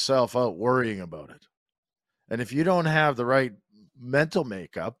wear yourself out worrying about it. And if you don't have the right mental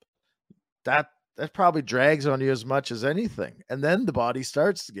makeup, that probably drags on you as much as anything. And then the body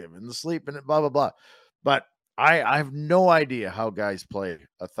starts to give, and the sleep, and blah, blah, blah. But I have no idea how guys play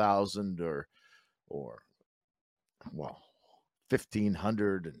 1,000 or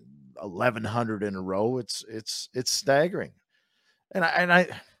 1,500 and 1,100 in a row. It's staggering. And I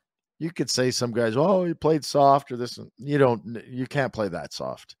you could say some guys, oh, you played soft or this. You can't play that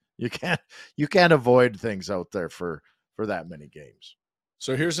soft. You can't avoid things out there for that many games.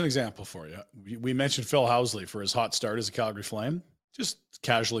 So here's an example for you. We mentioned Phil Housley for his hot start as a Calgary Flame. Just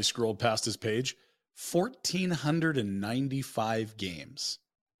casually scrolled past his page. 1,495 games.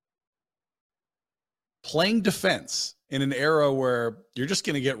 Playing defense in an era where you're just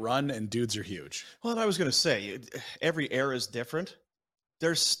going to get run and dudes are huge. Well, and I was going to say, every era is different.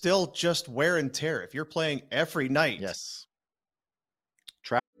 There's still just wear and tear. If you're playing every night. Yes.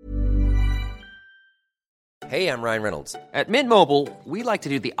 Hey, I'm Ryan Reynolds. At Mint Mobile, we like to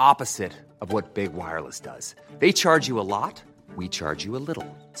do the opposite of what Big Wireless does. They charge you a lot, we charge you a little.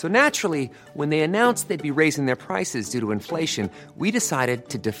 So naturally, when they announced they'd be raising their prices due to inflation, we decided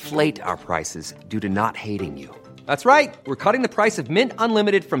to deflate our prices due to not hating you. That's right. We're cutting the price of Mint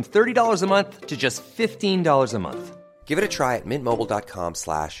Unlimited from $30 a month to just $15 a month. Give it a try at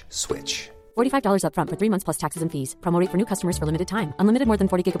mintmobile.com/switch. $45 up front for 3 months plus taxes and fees. Promo rate for new customers for limited time. Unlimited more than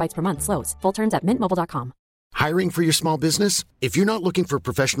 40 gigabytes per month. Slows full terms at mintmobile.com. Hiring for your small business? If you're not looking for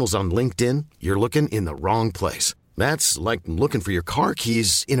professionals on LinkedIn, you're looking in the wrong place. That's like looking for your car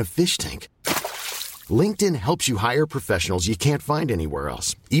keys in a fish tank. LinkedIn helps you hire professionals you can't find anywhere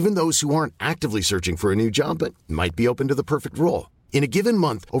else, even those who aren't actively searching for a new job but might be open to the perfect role. In a given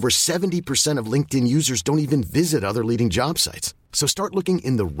month, over 70% of LinkedIn users don't even visit other leading job sites. So start looking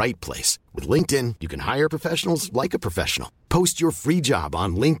in the right place. With LinkedIn, you can hire professionals like a professional. Post your free job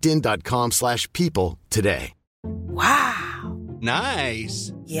on linkedin.com/people today. Wow.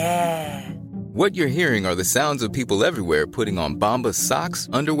 Nice. Yeah. What you're hearing are the sounds of people everywhere putting on Bombas socks,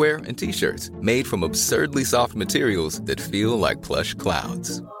 underwear, and T-shirts made from absurdly soft materials that feel like plush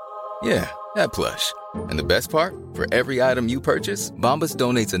clouds. Yeah, that plush. And the best part? For every item you purchase, Bombas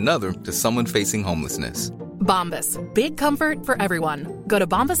donates another to someone facing homelessness. Bombas. Big comfort for everyone. Go to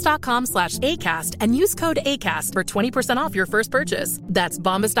bombas.com/ACAST and use code ACAST for 20% off your first purchase. That's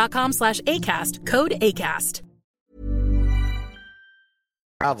bombas.com/ACAST. Code ACAST.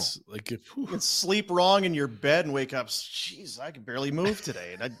 It's like if you can sleep wrong in your bed and wake up, jeez, I can barely move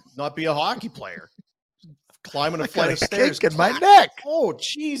today, and I'd not be a hockey player. Climbing a flight of stairs. In my neck. Oh,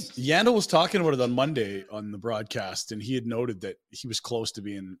 jeez. Yandel was talking about it on Monday on the broadcast, and he had noted that he was close to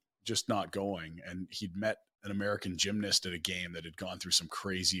being just not going, and he'd met an American gymnast at a game that had gone through some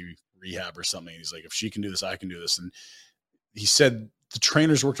crazy rehab or something. And he's like, if she can do this, I can do this. And he said the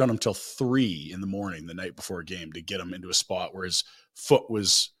trainers worked on him till 3 a.m. the night before a game to get him into a spot where his foot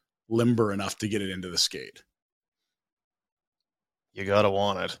was limber enough to get it into the skate. You gotta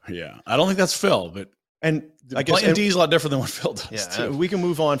want it. Yeah, I don't think that's Phil, but I guess D is a lot different than what Phil does. Yeah, too. we can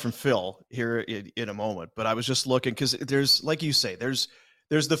move on from Phil here in a moment. But I was just looking because there's, like you say, there's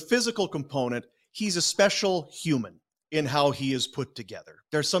the physical component. He's a special human in how he is put together.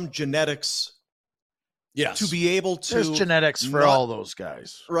 There's some genetics. Yes. To be able to. There's genetics for all those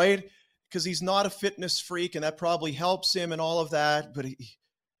guys. Right? Because he's not a fitness freak, and that probably helps him and all of that. But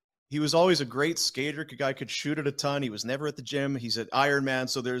he was always a great skater. A guy could shoot it a ton. He was never at the gym. He's an Ironman.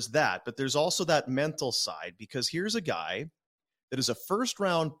 So there's that. But there's also that mental side, because here's a guy that is a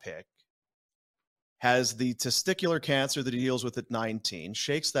first-round pick, has the testicular cancer that he deals with at 19,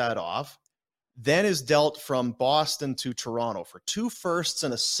 shakes that off, then is dealt from Boston to Toronto for 2 firsts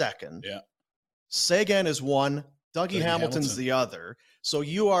and a second. Yeah. Sagan is one, Dougie Hamilton's the other. So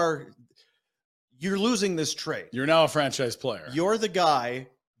you're losing this trade. You're now a franchise player. You're the guy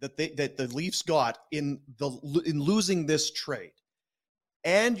that the Leafs got in losing this trade.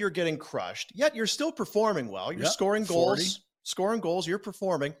 And you're getting crushed. Yet you're still performing well. You're scoring goals, you're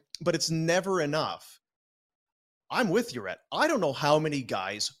performing, but it's never enough. I'm with you, Rhett. I don't know how many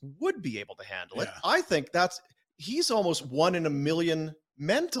guys would be able to handle it. I think he's almost 1 in a million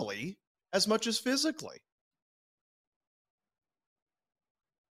mentally as much as physically.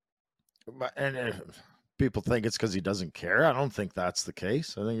 And people think it's because he doesn't care. I don't think that's the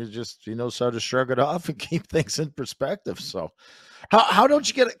case. I think it's just he knows how to shrug it off and keep things in perspective. So, how don't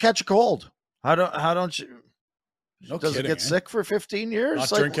you catch a cold? How don't you? No does kidding, it get sick for 15 years?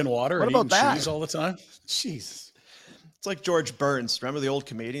 Not drinking water what and about eating that? cheese all the time? Jeez. It's like George Burns. Remember the old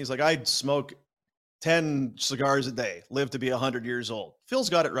comedian? He's like, I'd smoke 10 cigars a day, live to be 100 years old. Phil's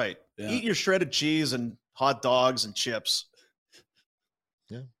got it right. Yeah. Eat your shredded cheese and hot dogs and chips.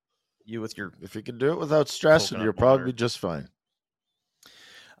 You with your If you can do it without stressing, coconut you're water. probably just fine.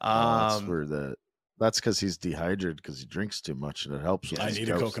 That's because he's dehydrated because he drinks too much, and it helps with I his need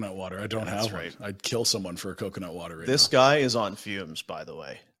gout. a coconut water. I don't have one. I'd kill someone for a coconut water right This now. guy is on fumes, by the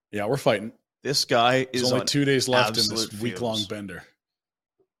way. Yeah, we're fighting. This guy There's is only on 2 days left in this absolute week-long fumes. bender.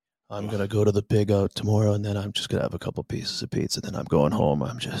 I'm going to go to the Big O tomorrow, and then I'm just going to have a couple pieces of pizza, and then I'm going home.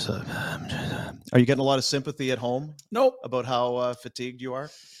 I'm just Are you getting a lot of sympathy at home? Nope. About how fatigued you are?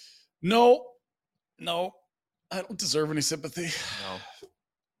 No. I don't deserve any sympathy. No.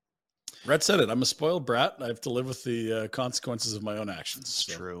 Red said it. I'm a spoiled brat. I have to live with the consequences of my own actions. It's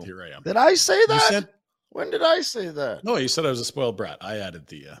true. Here I am. Did I say that? said- When did I say that? No, you said I was a spoiled brat. I added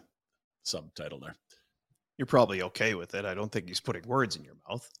the subtitle there. You're probably okay with it. I don't think he's putting words in your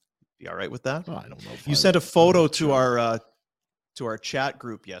mouth. You all right with that? I don't know. You sent a photo to our chat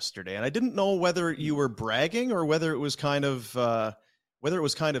group yesterday, and I didn't know whether you were bragging or whether it was kind of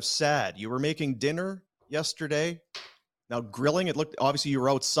sad. You were making dinner yesterday. Now grilling, it looked obviously you were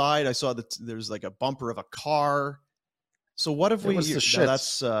outside. I saw that there's like a bumper of a car. So what have It was the shits.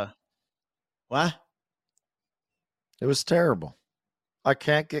 That's what? It was terrible. I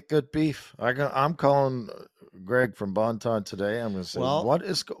can't get good beef. I'm calling Greg from Bonton today. I'm going to say, Well-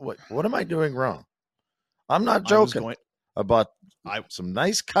 what am I doing wrong? I'm not joking. I bought some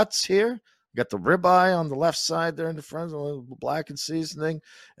nice cuts here. Got the ribeye on the left side there in the front, a little blackened seasoning.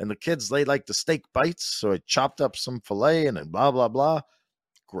 And the kids, they like the steak bites. So I chopped up some filet and then blah, blah, blah.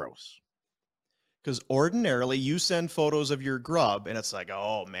 Gross. Because ordinarily you send photos of your grub and it's like,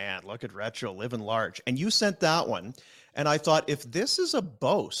 oh man, look at Retro living large. And you sent that one. And I thought, if this is a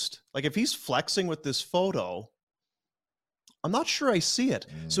boast, like if he's flexing with this photo, I'm not sure I see it.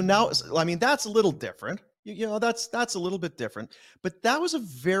 So now, I mean, that's a little different. You know, that's a little bit different. But that was a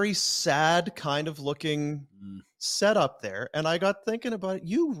very sad kind of looking setup there. And I got thinking about it.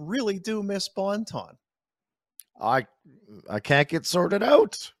 You really do miss Bonton. I can't get sorted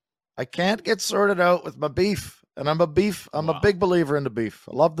out. I can't get sorted out with my beef. And I'm a big believer in the beef.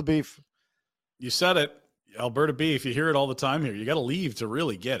 I love the beef. You said it. Alberta beef. You hear it all the time here. You got to leave to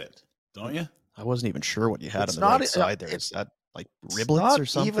really get it, don't you? I wasn't even sure what you had It's on the not- right side there. it's- Is that like It's riblets not or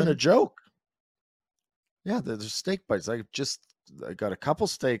something? even a joke. Yeah, there's steak bites. I got a couple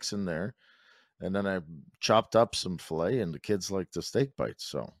steaks in there, and then I chopped up some filet, and the kids like the steak bites.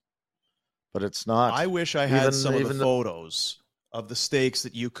 So, but it's not. I wish I had some of the photos of the steaks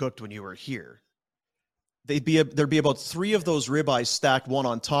that you cooked when you were here. There'd be about 3 of those ribeyes stacked one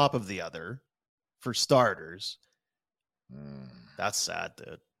on top of the other, for starters. That's sad,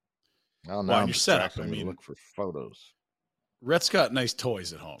 dude. Well, Well, your setup. I I mean, look for photos. Rhett's got nice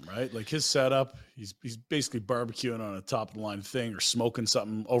toys at home, right? Like his setup, he's basically barbecuing on a top of the line thing or smoking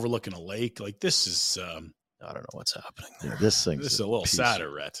something overlooking a lake. Like this is, I don't know what's happening. Yeah, this thing's this is a little piece sadder,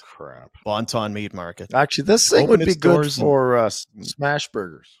 of Rhett. Crap. Bonton Meat Market. Actually, this thing Open would be its good doors and- for smash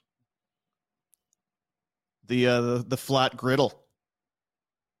burgers. The flat griddle.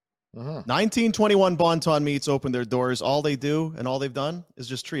 Uh-huh. 1921 Bonton Meats opened their doors. All they do and all they've done is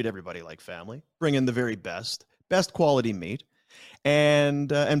just treat everybody like family. Bring in the very best quality meat. And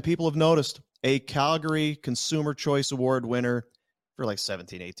people have noticed a Calgary Consumer Choice Award winner for like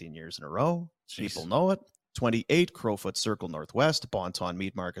 17, 18 years in a row. People know it. 28 Crowfoot Circle Northwest,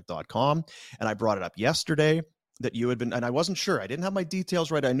 bontonmeatmarket.com. And I brought it up yesterday that you had been, and I wasn't sure. I didn't have my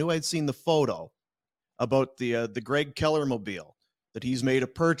details right. I knew I'd seen the photo about the Greg Keller mobile that he's made a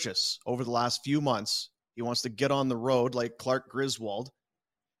purchase over the last few months. He wants to get on the road like Clark Griswold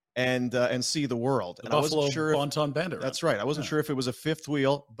and see the world. The and I Buffalo wasn't sure Bonton Bender. that's right. I wasn't sure if it was a fifth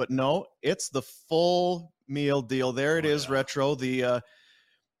wheel, but no, it's the full meal deal. There it is, Retro. The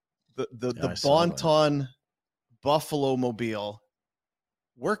Bonton Buffalo mobile.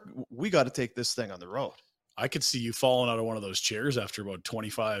 We got to take this thing on the road. I could see you falling out of one of those chairs after about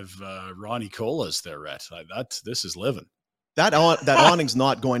 25 Ronnie Colas there, Rhett. This is living. That awning's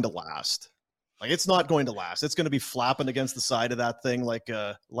not going to last. Like it's not going to last. It's going to be flapping against the side of that thing like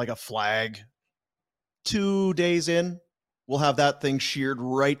a flag. 2 days in, we'll have that thing sheared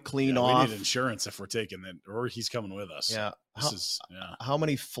right clean off. We need insurance if we're taking it, or he's coming with us. Yeah. How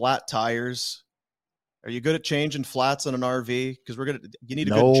many flat tires? Are you good at changing flats on an RV? Because you need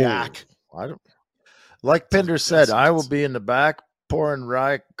a No, good jack. I don't. Like Pinder said, I will be in the back pouring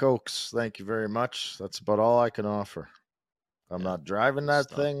rye cokes. Thank you very much. That's about all I can offer. I'm not driving that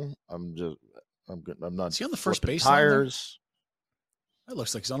thing. I'm good. I'm not. Is he on the first flipping base line there? tires? It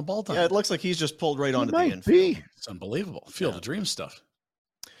looks like he's on a ball time. Yeah, it looks like he's just pulled right onto the might infield. be. It's unbelievable. Field of Dreams stuff.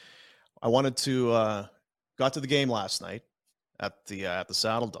 I wanted to got to the game last night at the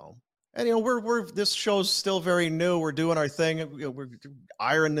Saddle Dome, And we're this show's still very new. We're doing our thing. We're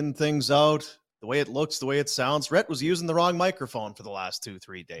ironing things out. The way it looks, the way it sounds. Rhett was using the wrong microphone for the last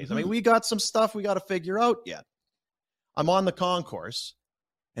 2-3 days. Mm-hmm. I mean, we got some stuff we got to figure out yet. I'm on the concourse,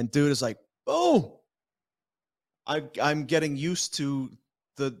 and dude is like, boom. I'm getting used to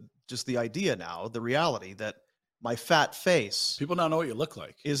the idea now, the reality that my fat face. People now know what you look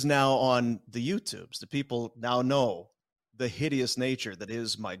like. Is now on the YouTubes. The people now know the hideous nature that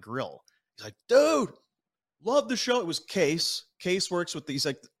is my grill. He's like, dude, love the show. It was Case. Case works with he's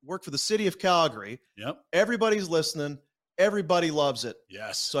like, work for the city of Calgary. Yep. Everybody's listening. Everybody loves it.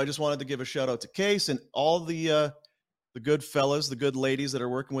 Yes. So I just wanted to give a shout out to Case and all the good fellas, the good ladies that are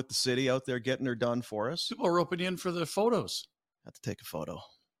working with the city out there getting her done for us. People are roping you in for the photos. Have to take a photo.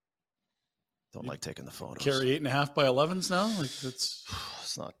 Don't like taking the photos. Carry 8.5 by 11s now. Like it's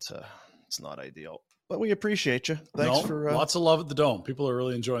not ideal. But we appreciate you. Thanks for lots of love at the Dome. People are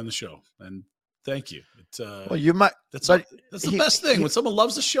really enjoying the show, and thank you. Well, you might. That's the best thing when someone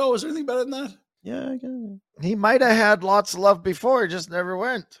loves the show. Is there anything better than that? Yeah, he might have had lots of love before. He just never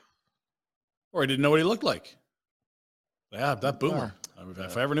went, or he didn't know what he looked like. Yeah, that boomer.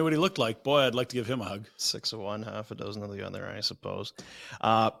 If I ever knew what he looked like, boy, I'd like to give him a hug. 6 of one, half a dozen of the other, I suppose.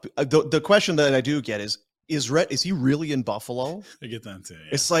 The question that I do get is Rhett, is he really in Buffalo? I get that too. Yeah.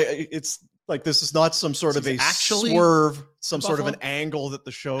 It's like this is not some sort of a swerve, some sort of an angle that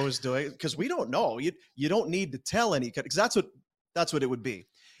the show is doing, because we don't know. You don't need to tell any, because that's what it would be.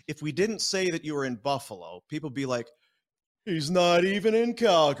 If we didn't say that you were in Buffalo, people would be like, he's not even in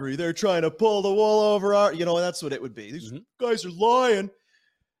Calgary. They're trying to pull the wool over our, that's what it would be. These guys are lying.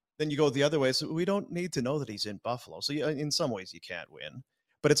 Then you go the other way. So we don't need to know that he's in Buffalo. So in some ways you can't win,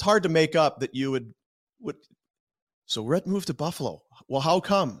 but it's hard to make up that you would. So Rhett moved to Buffalo. Well, how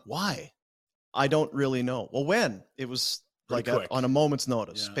come? Why? I don't really know. Well, when? It was on a moment's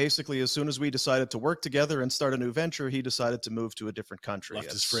notice. Yeah. Basically, as soon as we decided to work together and start a new venture, he decided to move to a different country.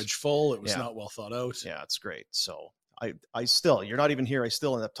 Left his fridge full. It was not well thought out. Yeah, it's great. So I still, you're not even here. I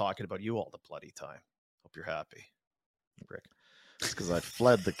still end up talking about you all the bloody time. Hope you're happy, Rick. It's because I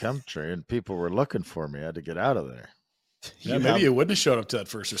fled the country and people were looking for me. I had to get out of there. Yeah, maybe you wouldn't have showed up to that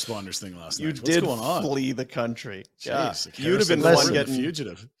first responders thing last night. What's going on? Flee the country. Jeez, yeah. You'd have been the one getting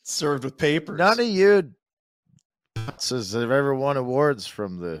fugitive, served with papers. None of you says have ever won awards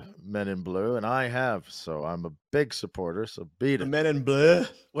from the Men in Blue, and I have. So I'm a big supporter. So beat it. The Men in Blue.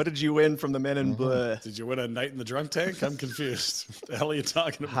 What did you win from the Men in Blue? Did you win a night in the drunk tank? I'm confused. What the hell are you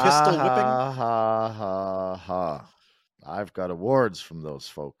talking about? Pistol whipping? Ha. I've got awards from those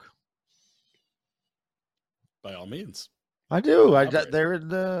folk. By all means, I do.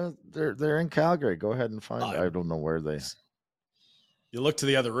 They're in Calgary. Go ahead and find. I don't know where they. You look to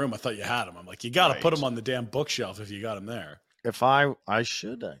the other room. I thought you had them. I'm like, you got to put them on the damn bookshelf if you got them there. If I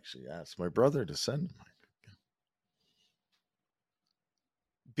should actually ask my brother to send them.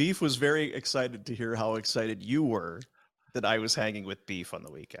 Beef was very excited to hear how excited you were that I was hanging with Beef on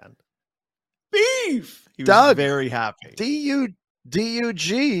the weekend. Beef. He was Doug, very happy.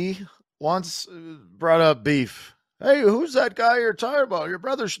 DUG once brought up Beef. Hey, who's that guy you're talking about? Your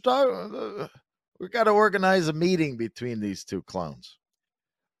brother's talking. We got to organize a meeting between these two clowns.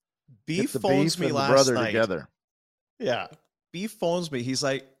 Beef phones me last night. Together. Yeah, Beef phones me. He's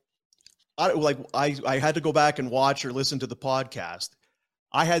like, I had to go back and watch or listen to the podcast.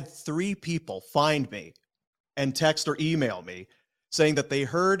 I had 3 people find me and text or email me saying that they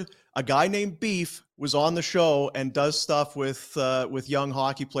heard a guy named Beef was on the show and does stuff with young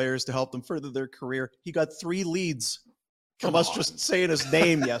hockey players to help them further their career. He got 3 leads from us just saying his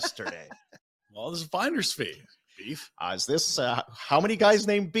name yesterday. Well, there's a finder's fee. Beef. Is this how many guys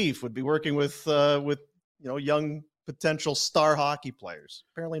named Beef would be working with young potential star hockey players?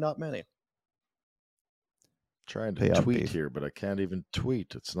 Apparently, not many. Trying to tweet here, but I can't even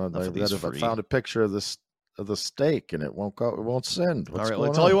tweet. It's not like that. If I found a picture of the steak and it won't go, it won't send. All right,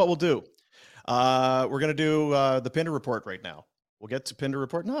 I'll tell you what we'll do. We're gonna do the Pinder Report right now. We'll get to Pinder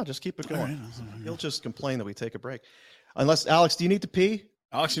Report. No, just keep it going. Right. He'll just complain that we take a break. Unless, Alex, do you need to pee?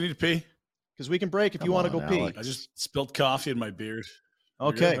 Alex, you need to pee? Because we can break if you want to go pee. I just spilled coffee in my beard.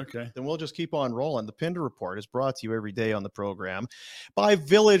 Okay. Then we'll just keep on rolling. The Pinder Report is brought to you every day on the program by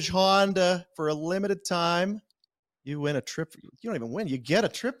Village Honda. For a limited time, you win a trip. You don't even win. You get a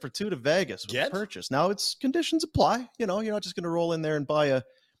trip for 2 to Vegas with purchase. Now, it's conditions apply. You're not just going to roll in there and buy a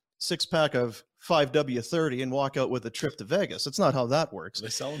 6-pack of 5W30 and walk out with a trip to Vegas. That's not how that works. Are they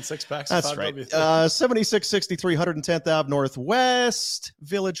selling 6-packs That's of 5W30? Right. 7663 110th Ave Northwest,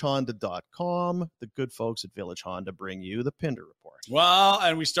 villagehonda.com. The good folks at Village Honda bring you the Pinder Report. Well,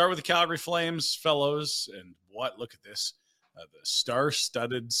 and we start with the Calgary Flames, fellows. And look at this. the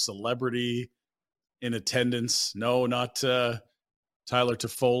star-studded celebrity in attendance. No, not Tyler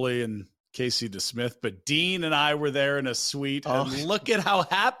Toffoli and Casey DeSmith, but Dean and I were there in a suite. And look at how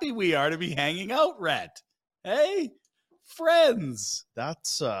happy we are to be hanging out, Rhett. Hey, friends.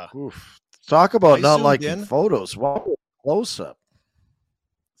 That's Oof. Talk about I not zoomed liking in. photos. What close up?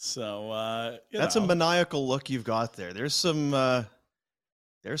 So that's a maniacal look you've got there. There's some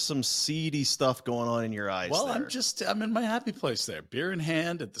seedy stuff going on in your eyes. Well, there. I'm in my happy place there. Beer in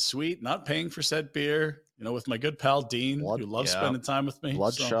hand at the suite, not paying for said beer, with my good pal Dean, who loves spending time with me.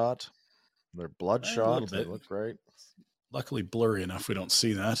 Bloodshot. They're bloodshot. They look great. Luckily blurry enough we don't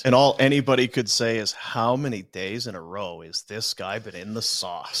see that. And all anybody could say is, how many days in a row is this guy been in the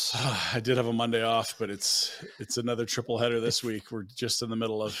sauce? I did have a Monday off, but it's another triple header this week. We're just in the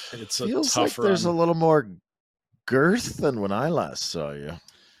middle of it's a Feels tough like there's run. a little more girth than when I last saw you.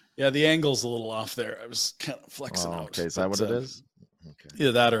 Yeah, the angle's a little off there. I was kind of flexing out. Okay, is that what it is? Okay.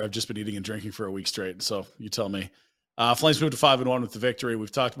 Either that or I've just been eating and drinking for a week straight. So you tell me. Flames moved to 5-1 with the victory.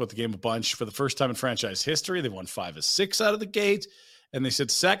 We've talked about the game a bunch. For the first time in franchise history, they've won 5 of 6 out of the gate. And they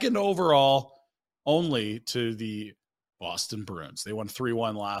said second overall only to the Boston Bruins. They won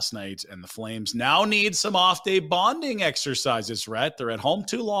 3-1 last night. And the Flames now need some off-day bonding exercises, Rhett. They're at home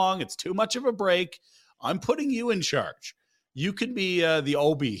too long. It's too much of a break. I'm putting you in charge. You can be the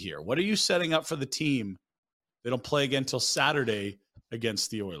OB here. What are you setting up for the team? They don't play again until Saturday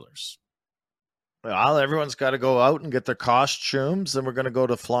against the Oilers. Well, everyone's got to go out and get their costumes. Then we're going to go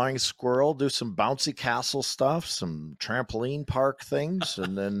to Flying Squirrel, do some bouncy castle stuff, some trampoline park things,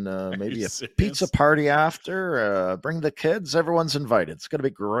 and then maybe a pizza party after. Bring the kids. Everyone's invited. It's going to be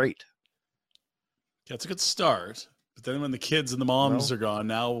great. Yeah, it's a good start. But then when the kids and the moms are gone,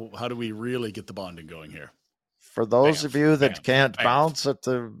 now how do we really get the bonding going here? For those of you that can't bounce at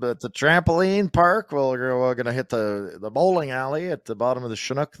the trampoline park, we're going to hit the bowling alley at the bottom of the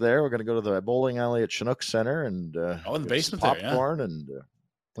Chinook there. We're going to go to the bowling alley at Chinook Center and in the basement popcorn there, and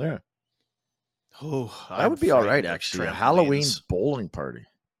yeah. Oh, that would be all right, actually. A Halloween bowling party.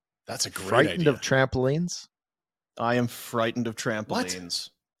 That's a great Frightened idea. of trampolines? I am frightened of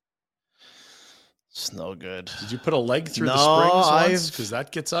trampolines. It's no good. Did you put a leg through the springs once? Because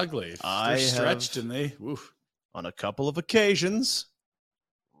that gets ugly. They're stretched and they... Oof. On a couple of occasions,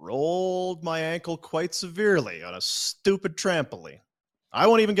 rolled my ankle quite severely on a stupid trampoline. I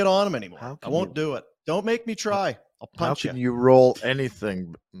won't even get on them anymore. I won't do it. Don't make me try. I'll punch How can you roll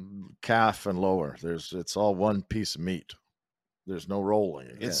anything calf and lower? It's all one piece of meat. There's no rolling.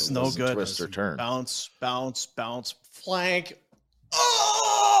 It's no good. Twist or turn. Bounce, bounce, bounce, flank.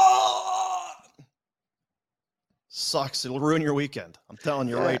 Sucks. It'll ruin your weekend. I'm telling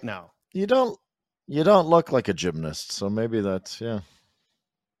you right now. You don't look like a gymnast, so maybe that's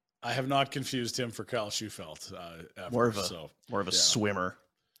I have not confused him for Kyle Schufelt. Ever, more of a swimmer.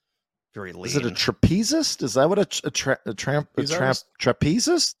 Very lean. Is it a trapezist? Is that what a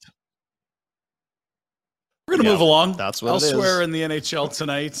trapezist? We're going to move along. That's what Elsewhere it is. in the NHL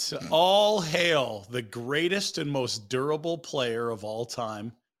tonight, all hail the greatest and most durable player of all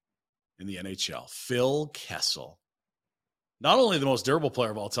time in the NHL, Phil Kessel. Not only the most durable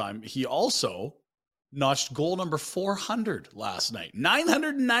player of all time, he also notched goal number 400 last night.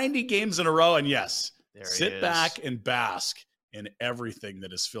 990 games in a row. And yes, sit back and bask in everything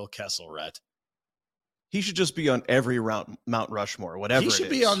that is Phil Kessel, Rhett. He should just be on every Mount Rushmore, whatever it is. He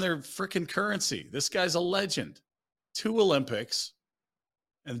should be on their freaking currency. This guy's a legend. 2 Olympics.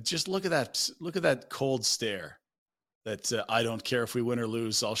 And just look at that cold stare that I don't care if we win or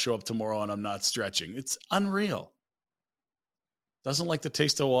lose. I'll show up tomorrow and I'm not stretching. It's unreal. Doesn't like the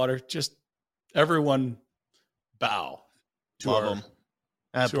taste of water. Just everyone bow to our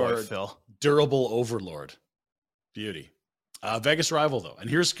Phil. Durable overlord. Beauty. Vegas rival, though. And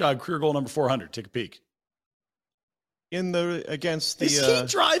here's career goal number 400. Take a peek. Is he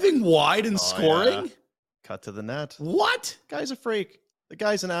driving wide and scoring? Yeah. Cut to the net. What? Guy's a freak. The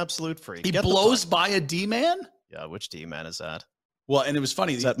guy's an absolute freak. He blows by a D-man? Yeah, which D-man is that? Well, and it was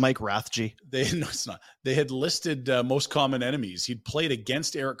funny. Is that Mike Rathje? No, it's not. They had listed most common enemies. He'd played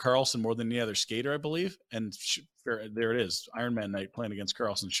against Erik Karlsson more than any other skater, I believe. And there it is. Ironman night playing against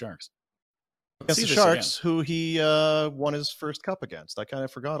Karlsson Sharks. Against the Sharks, who he won his first cup against. I kind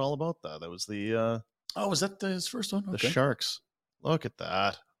of forgot all about that. That was the... was that his first one? Okay. The Sharks. Look at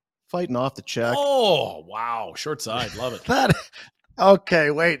that. Fighting off the check. Oh, wow. Short side. Love it.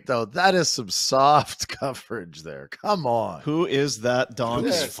 Okay, wait, though. That is some soft coverage there. Come on. Who is that donkey?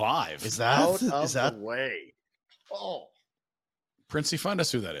 Who is 5? Is that the way? Oh. Princey, find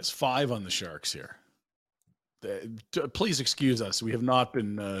us who that is. 5 on the Sharks here. please excuse us. We have not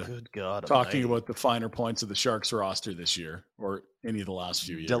been Good God talking almighty. about the finer points of the Sharks roster this year or any of the last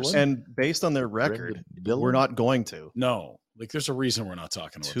few years. Dylan? And based on their record, we're not going to. No, like there's a reason we're not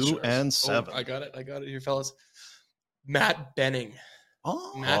talking about the Sharks. 2-7. I got it here, fellas. Matt Benning.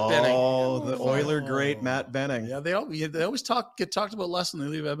 Matt Benning. Oh, the Oiler great Matt Benning. Yeah, they always get talked about less when they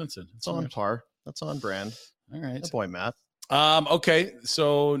leave Edmonton. It's on par. That's on brand. All right. Good boy, Matt. Okay,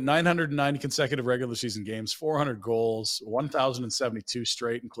 so 990 consecutive regular season games, 400 goals, 1,072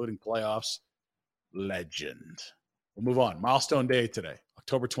 straight, including playoffs. Legend. We'll move on. Milestone day today,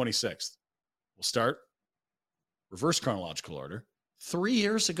 October 26th. We'll start reverse chronological order. 3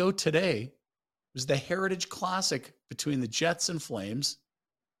 years ago today was the Heritage Classic between the Jets and Flames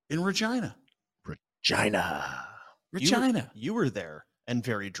in Regina. Regina. You were there and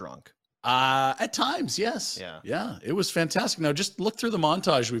very drunk. At times, yes. Yeah. It was fantastic. Now, just look through the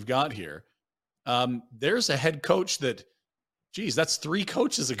montage we've got here. There's a head coach that, geez, that's 3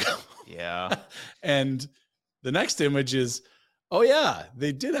 coaches ago. Yeah. And the next image is, oh yeah,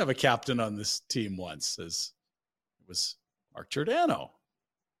 they did have a captain on this team once. As it was Mark Giordano.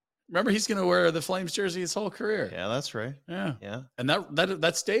 Remember, he's going to wear the Flames jersey his whole career. Yeah, that's right. Yeah. Yeah. And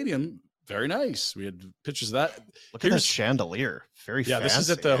that stadium, very nice. We had pictures of that. Look at this chandelier. Very fancy. This is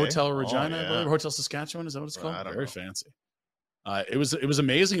at the Hotel Regina, Oh, I believe, Hotel Saskatchewan. Is that what it's called? I don't Very know. fancy. It was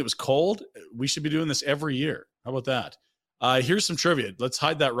amazing. It was cold. We should be doing this every year. How about that? Here's some trivia. Let's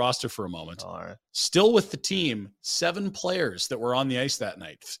hide that roster for a moment. All right. Still with the team, 7 players that were on the ice that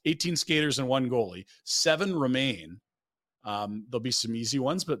night. 18 skaters and 1 goalie. 7 remain. There'll be some easy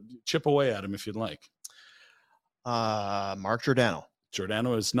ones, but chip away at them if you'd like. Mark Giordano.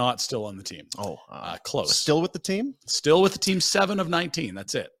 Giordano is not still on the team. Close. Still with the team? Still with the team. 7 of 19.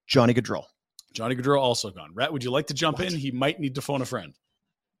 That's it. Johnny Gaudreau. Johnny Gaudreau also gone. Rhett, would you like to jump in? He might need to phone a friend.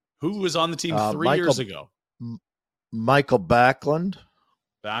 Who was on the team 3 years ago? Michael Backlund.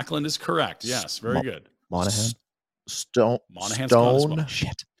 Backlund is correct. Yes, very good. Monahan. Stone.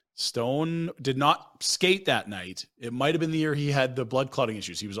 Shit. Stone did not skate that night. It might have been the year he had the blood clotting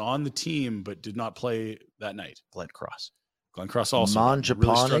issues. He was on the team, but did not play that night. Glenn Cross. Glenn Cross also. Mangiapane.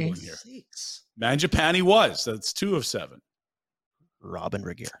 Really struggling here. Mangiapane was. That's 2 of 7. Robin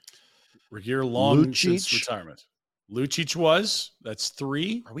Regier. Regier long Lucic. since retirement. Lucic was. That's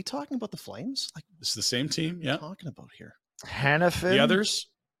 3. Are we talking about the Flames? Like, this is the same team. Yeah. What are we talking about here? Hannafin. The others.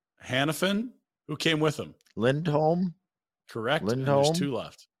 Hannafin. Who came with him? Lindholm. Correct. Lindholm. And there's 2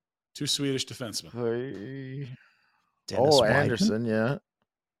 left. 2 Swedish defensemen. Oh, Anderson, yeah.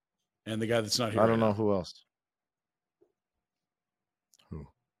 And the guy that's not here. I don't know who else. Who?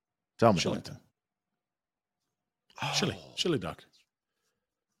 Tell me. Shillington. Chili Duck.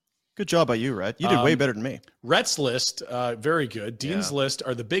 Good job by you, Rhett. You did way better than me. Rhett's list, very good. Dean's list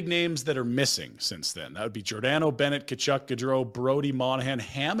are the big names that are missing since then. That would be Giordano, Bennett, Tkachuk, Gaudreau, Brody, Monahan,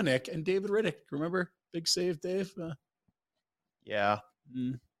 Hamonic, and David Riddick. Remember? Big save, Dave. Yeah.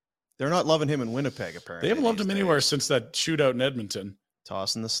 They're not loving him in Winnipeg, apparently. They haven't loved him anywhere since that shootout in Edmonton.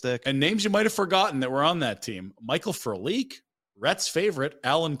 Tossing the stick. And names you might have forgotten that were on that team. Michael Frolik, Rhett's favorite,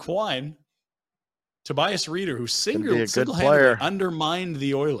 Alan Quine, Tobias Reeder, who single-handedly undermined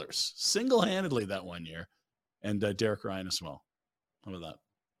the Oilers. Single-handedly that one year. And Derek Ryan as well. How about that?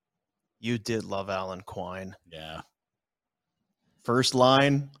 You did love Alan Quine. Yeah. First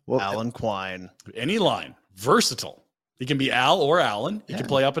line, Alan Quine. Any line. Versatile. He can be Al or Alan. He can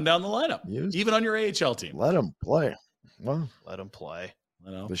play up and down the lineup, even on your AHL team. Let him play. Well, let him play.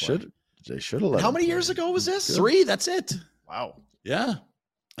 They should have let How him many play. years ago was this? 3. That's it. Wow. Yeah.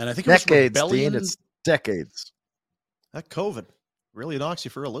 And I think decades, it was Rebellion. Dean. It's decades. That COVID really knocks you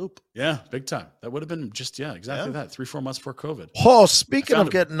for a loop. Yeah, big time. That would have been just, exactly that. 3-4 months before COVID. Oh, speaking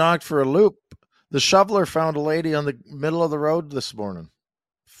of getting knocked for a loop, the shoveler found a lady on the middle of the road this morning,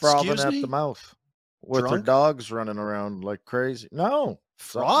 frothing at the mouth. With her dogs running around like crazy. No.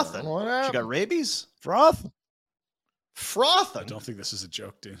 Frothing? She got rabies? Frothing. I don't think this is a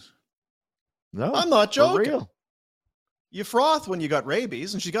joke, dude. No. I'm not joking. Real. You froth when you got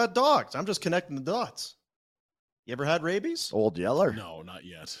rabies and she got dogs. I'm just connecting the dots. You ever had rabies? Old Yeller. No, not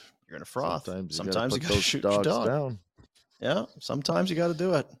yet. You're going to froth. Sometimes you got to shoot your dogs dog down. Yeah, sometimes you got to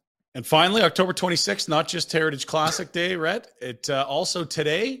do it. And finally, October 26th, not just Heritage Classic Day, Rhett. It also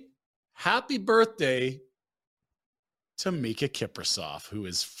today, happy birthday to Mika Kiprasov, who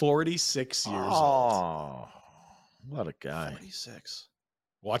is 46 years old. Oh, what a guy. 46.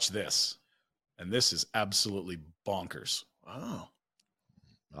 Watch this. And this is absolutely bonkers. Wow.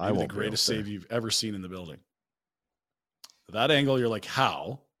 Maybe the greatest save you've ever seen in the building. That angle, you're like,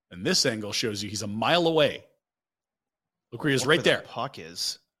 how? And this angle shows you he's a mile away. Look where he is right there. The puck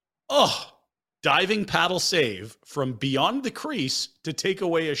is. Oh, diving paddle save from beyond the crease to take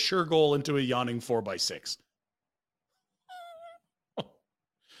away a sure goal into a yawning 4x6.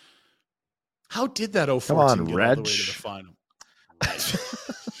 How did that 014 get all the way to the final?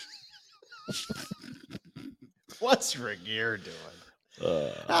 What's Regier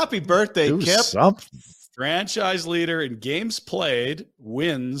doing? Happy birthday, Kip. Something. Franchise leader in games played,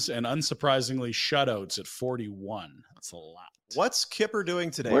 wins, and unsurprisingly shutouts at 41. That's a lot. What's Kipper doing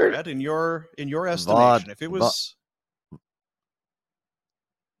today, Red? In your estimation, if it was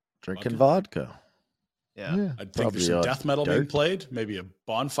drinking vodka. Yeah. I think there's some death metal being played. Maybe a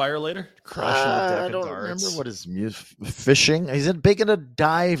bonfire later. Crashing the deck I of don't darts. remember what his music. Fishing. He's big into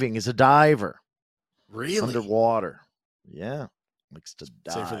diving. He's a diver. Really? Underwater. Yeah. Likes to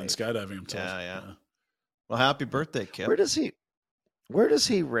dive. Safer than skydiving, I'm told. Yeah. Well, happy birthday, Kip. Where does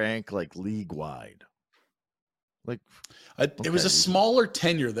he rank like league wide? Like it was a smaller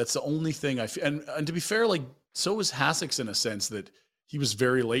tenure. That's the only thing and to be fair, like so was Hasek's in a sense that he was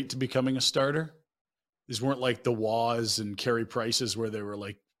very late to becoming a starter. These weren't like the Waz and Carey Prices where they were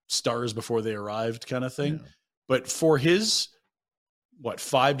like stars before they arrived kind of thing. Yeah. But for his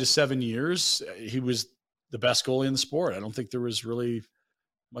 5 to 7 years, he was the best goalie in the sport. I don't think there was really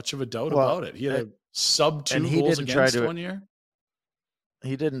much of a doubt about it. He had a sub 2 goals against 1 year.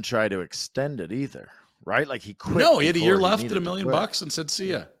 He didn't try to extend it either, right? Like he quit. No, he had a year left at $1 million and said,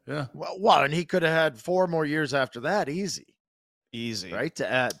 "See ya." Yeah. Well, and he could have had 4 more years after that, easy, right?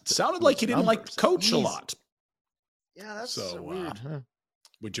 To add. Sounded like he didn't like coach a lot. Yeah, that's so weird. Huh?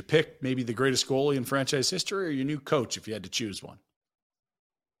 Would you pick maybe the greatest goalie in franchise history or your new coach if you had to choose one?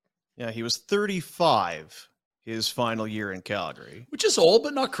 Yeah, he was 35 his final year in Calgary. Which is old,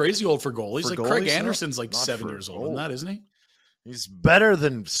 but not crazy old for goalies. For like goalies, Craig Anderson's like 7 years old in that, isn't he? He's better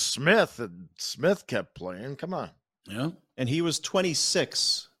than Smith, and Smith kept playing. Come on. Yeah. And he was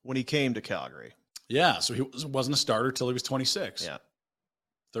 26 when he came to Calgary. Yeah, so he wasn't a starter till he was 26. Yeah.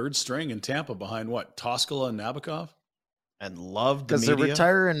 Third string in Tampa behind what? Toskala and Nabokov? And loved the media.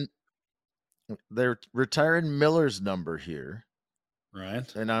 Because they're retiring Miller's number here.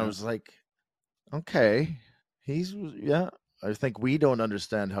 Right. And I was like, okay, I think we don't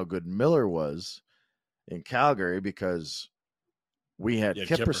understand how good Miller was in Calgary because we had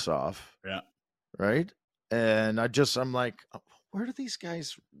Kiprusoff. Yeah. Right. And I'm like, where do these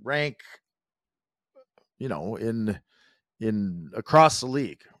guys rank, in across the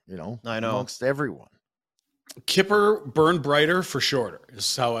league, I know. amongst everyone. Kipper burned brighter for shorter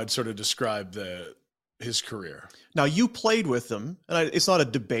is how I'd sort of describe his career. Now you played with them, and it's not a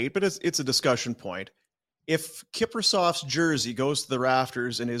debate, but it's a discussion point. If Kiprusoff's jersey goes to the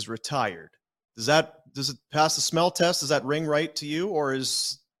rafters and is retired, does it pass the smell test? Does that ring right to you, or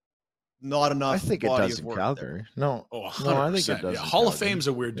is not enough? I think it does in Calgary. No, I think it does. Yeah, Hall of Fame's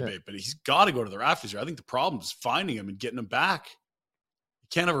a weird debate, but he's got to go to the rafters here. I think the problem is finding him and getting him back. You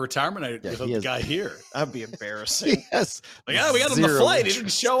can't have a retirement night without the guy here. That'd be embarrassing. Yes. Like, we got him the flight. He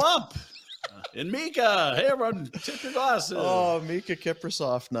didn't show up. And Mika, hey everyone, tip your glasses. Oh, Mika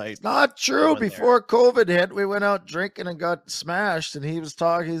Kiprusoff night. Not true. Before COVID hit, we went out drinking and got smashed, and he's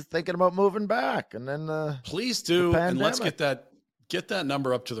thinking about moving back. And then please do, and let's get that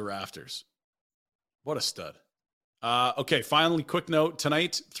number up to the rafters. What a stud. Okay, finally, quick note.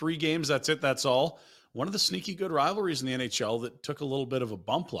 Tonight, 3 games, that's it, that's all. One of the sneaky good rivalries in the NHL that took a little bit of a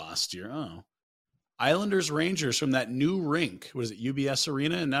bump last year. Oh. Islanders Rangers from that new rink. What is it, UBS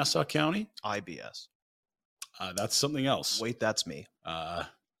Arena in Nassau County? IBS. That's something else. Wait, that's me.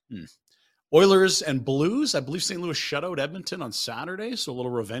 Oilers and Blues. I believe St. Louis shut out Edmonton on Saturday, so a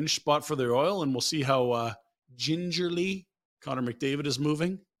little revenge spot for the Oil, and we'll see how gingerly Connor McDavid is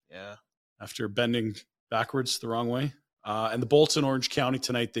moving. Yeah. After bending backwards the wrong way. And the Bolts in Orange County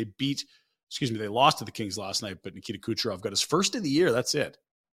tonight, they lost to the Kings last night, but Nikita Kucherov got his first of the year. That's it.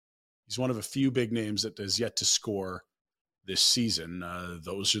 He's one of a few big names that has yet to score this season.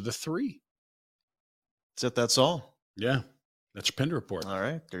 Those are the 3. That's all. Yeah. That's your Pinder report. All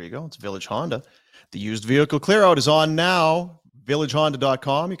right. There you go. It's Village Honda. The used vehicle clear out is on now.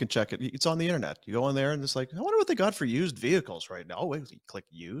 VillageHonda.com. You can check it. It's on the internet. You go on there and it's like, I wonder what they got for used vehicles right now. Oh, wait, you click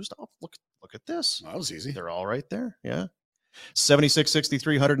used. Oh, look at this. That was easy. They're all right there. Yeah.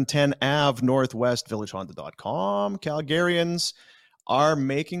 7663 110 Ave Northwest, VillageHonda.com. Calgarians are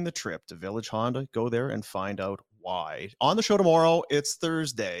making the trip to Village Honda. Go there and find out why. On the show tomorrow, it's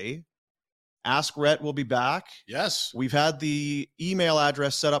Thursday. Ask Rhett will be back. Yes. We've had the email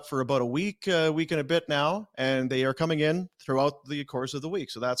address set up for about a week and a bit now, and they are coming in throughout the course of the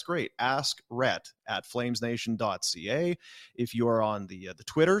week. So that's great. Ask Rhett at FlamesNation.ca. If you are on the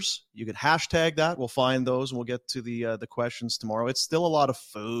Twitters, you can hashtag that. We'll find those and we'll get to the questions tomorrow. It's still a lot of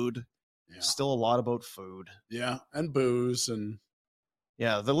food. Still a lot about food. Yeah, and booze. And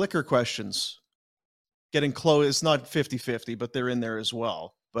yeah, the liquor questions getting close. It's not 50-50, but they're in there as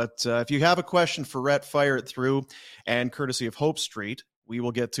well. But if you have a question for Rhett, fire it through. And courtesy of Hope Street, we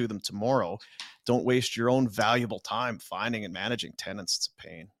will get to them tomorrow. Don't waste your own valuable time finding and managing tenants. It's a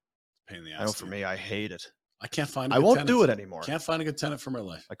pain. Pain in the ass. I know for me, I hate it. I can't find I won't do it anymore. Can't find a good tenant for my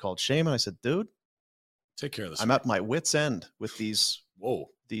life. I called Shane and I said, dude, take care of this. I'm at my wit's end with these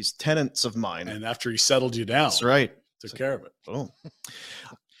tenants of mine. And after he settled you down. That's right. Took care of it. Boom.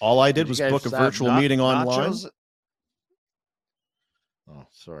 All I did was book a virtual meeting online. Oh,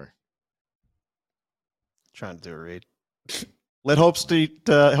 sorry. Trying to do a read. Let Hope Street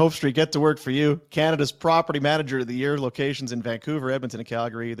get to work for you. Canada's Property Manager of the Year. Locations in Vancouver, Edmonton, and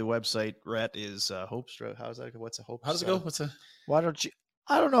Calgary. The website, Rhett, is Hope Street. How's that? What's a Hope? How does it go? What's a? Why don't you?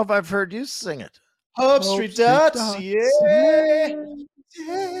 I don't know if I've heard you sing it.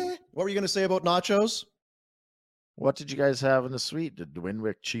 HopeStreet.ca. What were you going to say about nachos? What did you guys have in the suite? Did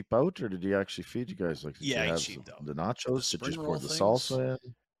Winwick cheap out, or did he actually feed you guys? Like, he cheaped out. The nachos. Did you just pour the things? salsa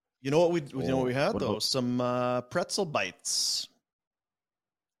in? You know what we had though? about- Some pretzel bites.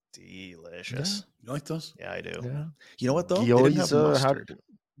 Delicious. You like those? Yeah, I do. Yeah. You know what though? They didn't have mustard.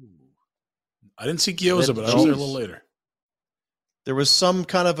 I didn't see gyoza, but I was there a little later. There was some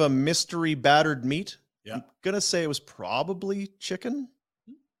kind of a mystery battered meat. Yeah. I'm gonna say it was probably chicken.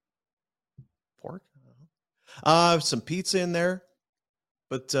 Pork. Some pizza in there.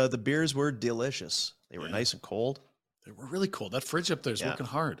 But the beers were delicious. They were nice and cold. They were really cold. That fridge up there is working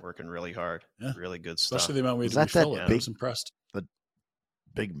hard. Working really hard. Yeah. Really good stuff. Especially the amount we had Is to that refill that it. I big- was impressed. The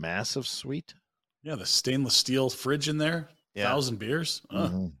big, massive suite. Yeah, the stainless steel fridge in there. Yeah. 1,000 beers.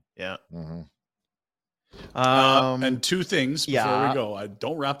 Yeah. Mm-hmm. And two things before we go. I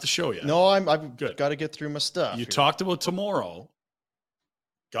don't wrap the show yet. No, I've Good. got to get through my stuff. You here. talked about tomorrow.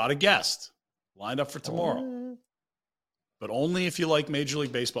 Got a guest lined up for tomorrow, but only if you like Major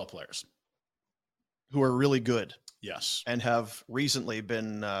League Baseball players who are really good. Yes, and have recently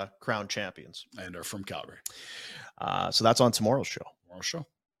been crowned champions and are from Calgary. So that's on tomorrow's show. Tomorrow's show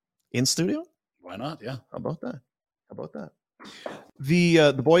in studio. Why not? Yeah. How about that?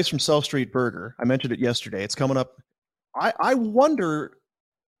 The boys from South Street Burger. I mentioned it yesterday. It's coming up. I wonder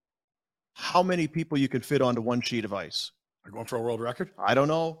how many people you could fit onto one sheet of ice. Are going for a world record? I don't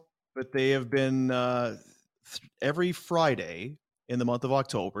know, but they have been every Friday in the month of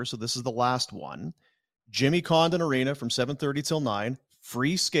October. So this is the last one. Jimmy Condon Arena from 7:30 till 9.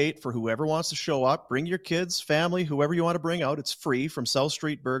 Free skate for whoever wants to show up. Bring your kids, family, whoever you want to bring out. It's free from South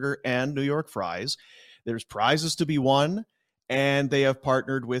Street Burger and New York Fries. There's prizes to be won, and they have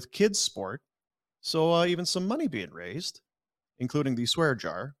partnered with Kids Sport. So even some money being raised, including the swear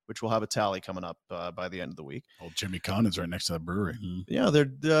jar, which will have a tally coming up by the end of the week. Old Jimmy Condon's right next to that brewery. Yeah,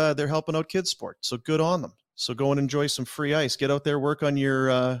 they're helping out Kids Sport. So good on them. So go and enjoy some free ice. Get out there, work on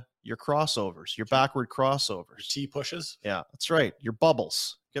your crossovers, your backward crossovers. Your T pushes? Yeah, that's right. Your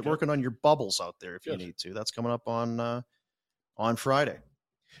bubbles. Get Good. working on your bubbles out there if Good. you need to. That's coming up on Friday.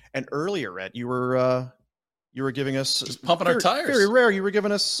 And earlier, Rhett, you were giving us just pumping our tires. Very rare. You were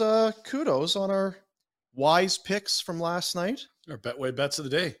giving us kudos on our wise picks from last night. Our Betway bets of the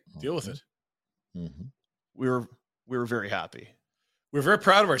day. Deal with it. Mm-hmm. We were very happy. We were very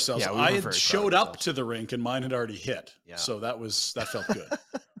proud of ourselves. Yeah, we I were had very showed proud of up to the rink and mine had already hit. Yeah. So that felt good.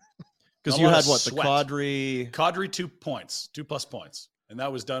 Because Not you a lot had of what, the sweat. Kadri 2 points, 2+ points. And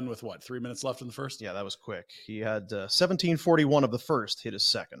that was done with what, 3 minutes left in the first? Yeah, that was quick. He had 17:41 of the first, hit his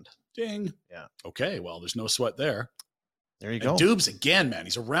second. Ding. Yeah. Okay, well, there's no sweat there. There you And go. Dubes again, man.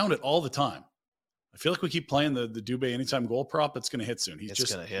 He's around it all the time. I feel like we keep playing the Dubé anytime goal prop. It's going to hit soon.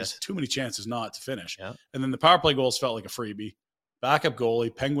 It's gonna hit. There's too many chances not to finish. Yeah. And then the power play goals felt like a freebie. Backup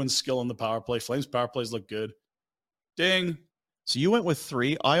goalie, Penguins skill in the power play. Flames power plays look good. Ding. So you went with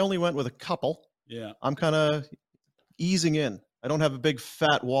 3. I only went with a couple. Yeah. I'm kind of easing in. I don't have a big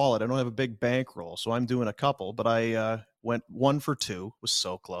fat wallet. I don't have a big bankroll, so I'm doing a couple. But I went 1 for 2. Was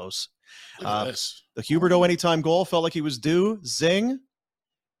so close. Look at this. The Huberdeau anytime goal felt like he was due. Zing.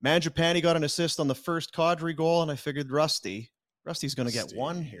 Mangiapane got an assist on the first Kadri goal, and I figured Rusty's going to get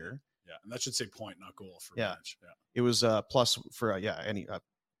 1 here. Yeah, and that should say point, not goal for Yeah. match. Yeah. It was plus for any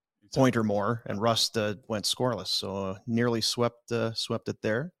point or more, and Rust went scoreless, so nearly swept it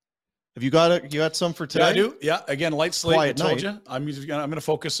there. Have you got some for today? Yeah, I do. Yeah, again, light slate. Quiet I told night. you. I'm going to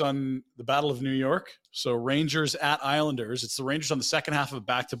focus on the Battle of New York. So Rangers at Islanders. It's the Rangers on the second half of a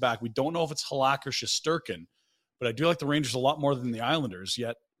back-to-back. We don't know if it's Halak or Shesterkin, but I do like the Rangers a lot more than the Islanders,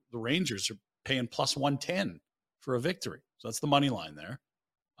 yet the Rangers are paying plus 110 for a victory. So that's the money line there.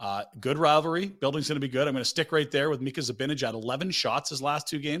 Good rivalry. Building's going to be good. I'm going to stick right there with Mika Zibanejad at 11 shots his last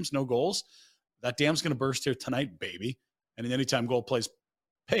 2 games, no goals. That dam's going to burst here tonight, baby. And an anytime goal pays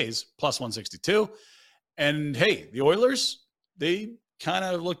plus 162. And hey, the Oilers, they kind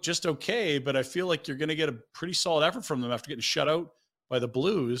of look just okay, but I feel like you're going to get a pretty solid effort from them after getting shut out by the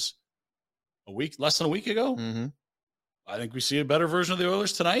Blues less than a week ago. Mm-hmm. I think we see a better version of the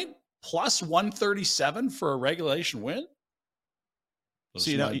Oilers tonight. Plus 137 for a regulation win. Those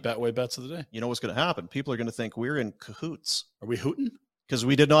are my Betway bets of the day. You know what's going to happen? People are going to think we're in cahoots. Are we hooting? Because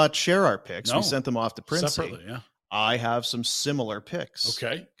we did not share our picks. No. We sent them off to Princey. Separately, yeah. I have some similar picks.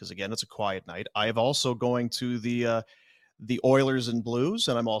 Okay. Because again, it's a quiet night. I have also going to the Oilers and Blues,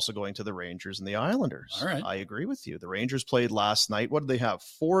 and I'm also going to the Rangers and the Islanders. All right. I agree with you. The Rangers played last night. What did they have?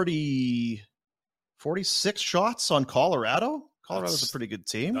 46 shots on Colorado? Colorado's a pretty good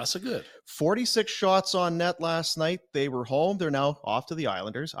team. That's a good. 46 shots on net last night. They were home. They're now off to the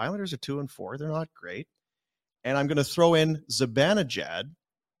Islanders. Islanders are 2-4. They're not great. And I'm going to throw in Zibanejad.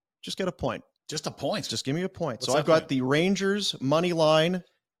 Just get a point. Just a point. Just give me a point. What's so I've got the Rangers money line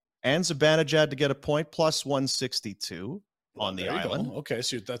and Zibanejad to get a point plus 162 on the island. Go. Okay,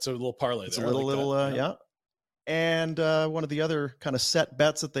 so that's a little parlay. It's there. a little, yeah. And one of the other kind of set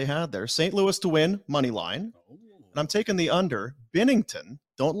bets that they had there, St. Louis to win money line. And I'm taking the under. Binnington,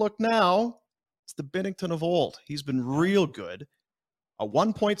 don't look now. It's the Binnington of old. He's been real good. A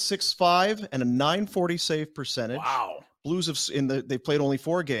 1.65 and a 940 save percentage. Wow. Blues they've played only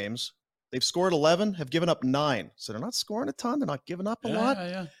 4 games. They've scored 11, have given up 9. So they're not scoring a ton. They're not giving up a lot.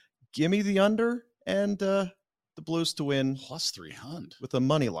 Yeah. Give me the under and the Blues to win. Plus 300. With a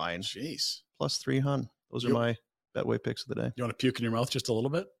money line. Jeez. Plus 300. Those are my Betway picks of the day. You want to puke in your mouth just a little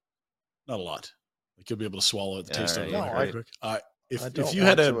bit? Not a lot. Like you'll be able to swallow it, the taste of it very quick. If you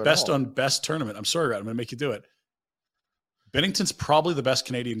had a best on best tournament, I'm sorry, Rad, I'm going to make you do it. Binnington's probably the best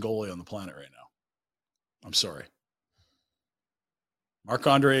Canadian goalie on the planet right now. I'm sorry.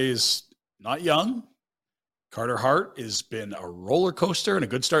 Marc-Andre is not young. Carter Hart has been a roller coaster and a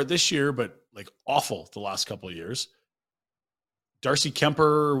good start this year, but like awful the last couple of years. Darcy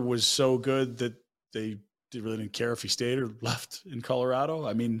Kemper was so good that they really didn't care if he stayed or left in Colorado.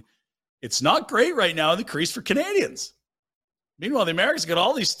 I mean, it's not great right now in the crease for Canadians. Meanwhile, the Americans got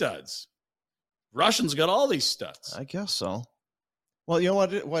all these studs. Russians got all these studs. I guess so. Well, you know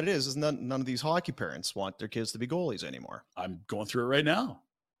what it is none of these hockey parents want their kids to be goalies anymore. I'm going through it right now.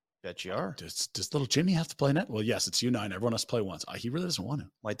 Bet you are. Does little Jimmy have to play net? Well, yes, it's U9. Everyone has to play once. He really doesn't want to.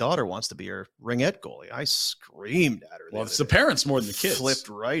 My daughter wants to be her ringette goalie. I screamed at her. Well, it's the parents more than the kids. Flipped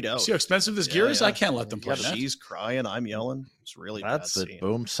right out. See how expensive this gear is? I can't let them play net. She's crying. I'm yelling. It's really bad. That's it.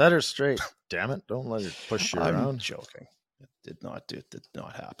 Boom. Set her straight. Damn it. Don't let her push you I'm around. Joking. It did not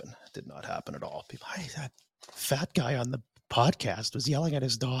happen. It did not happen at all. People, that fat guy on the podcast was yelling at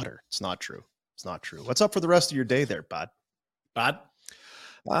his daughter. It's not true. It's not true. What's up for the rest of your day there, bud?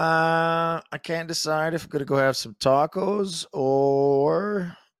 I can't decide if I'm going to go have some tacos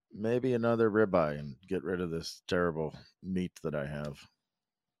or maybe another ribeye and get rid of this terrible meat that I have.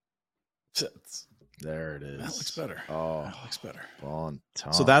 There it is. That looks better. Oh, that looks better. On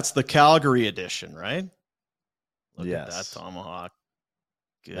top. So that's the Calgary edition, right? Look yes. at that tomahawk.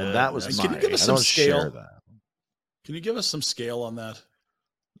 Good. And that was mine. Can you give us I some don't scale? share that. Can you give us some scale on that?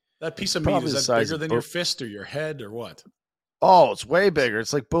 That piece of probably meat, the is that size bigger of than Bo- your fist or your head or what? Oh, it's way bigger.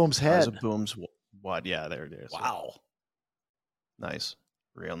 It's like Boom's head. Boom's what? Yeah, there it is. Wow. Nice.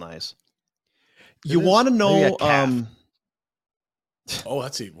 Real nice. You want to know oh,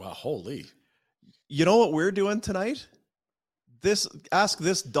 that's it. Wow, holy. You know what we're doing tonight? Ask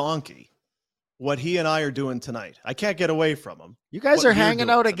this donkey what he and I are doing tonight. I can't get away from him. You guys are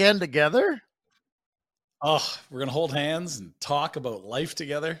hanging out again together? Oh, we're going to hold hands and talk about life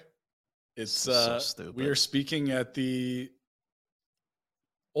together. It's so stupid. We are speaking at the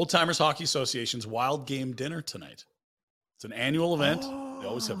Old Timers Hockey Association's Wild Game Dinner tonight. It's an annual event. They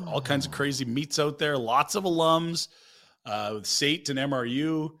always have all kinds of crazy meets out there. Lots of alums with SAIT and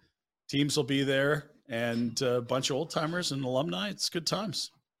MRU. Teams will be there and a bunch of old timers and alumni. It's good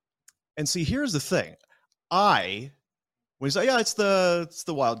times. And see, here's the thing. When he's like, yeah, it's the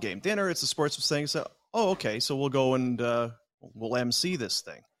Wild Game Dinner. It's the sports thing. So, okay. So we'll go and we'll MC this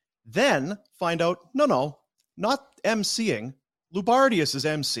thing. Then find out, no, not MCing. Lubardius is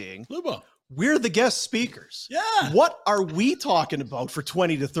MCing. Luba. We're the guest speakers. Yeah. What are we talking about for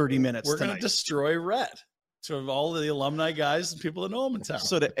 20 to 30 minutes We're tonight? going to destroy Rhett. To all the alumni guys and people that know him in town.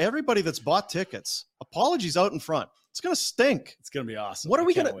 So to everybody that's bought tickets, apologies out in front. It's going to stink. It's going to be awesome. What are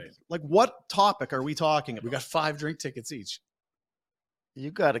we going to, like, what topic are we talking about? We got 5 drink tickets each. You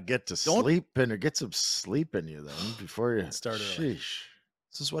got to get to sleep or get some sleep in you then before you start. Sheesh.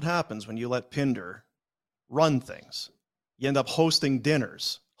 This is what happens when you let Pinder run things. You end up hosting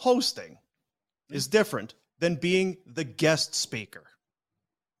dinners. Hosting is different than being the guest speaker.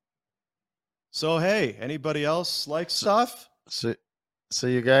 So, hey, anybody else like stuff? So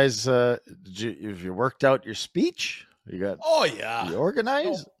you guys, have you worked out your speech? You got? Oh yeah. You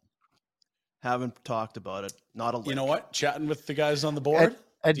organized? Oh. Haven't talked about it. Not a lick. You know what? Chatting with the guys on the board.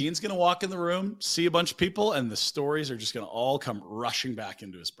 Dean's going to walk in the room, see a bunch of people, and the stories are just going to all come rushing back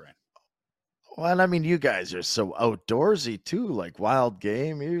into his brain. Well, I mean, you guys are so outdoorsy too, like wild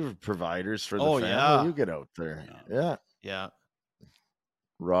game. You're providers for the family. Yeah. You get out there. Yeah. Yeah.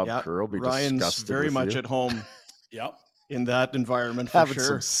 Rob Kerr will be Ryan's disgusted very with much you. at home. Yep. In that environment for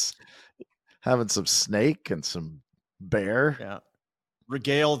sure. Having some snake and some bear. Yeah.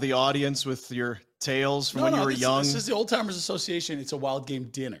 Regale the audience with your tales from when you were young. This is the Old Timers Association. It's a wild game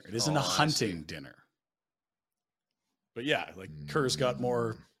dinner. It isn't a hunting dinner. But yeah, like Kerr's got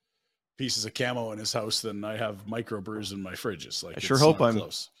more pieces of camo in his house than I have microbrews in my fridges. Like, I sure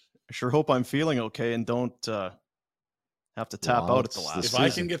hope I'm feeling okay and don't have to tap out at the last. If I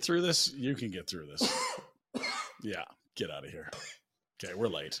can get through this, you can get through this. Yeah, get out of here. Okay, we're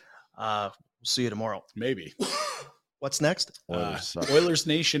late. We'll see you tomorrow. Maybe. What's next? Oilers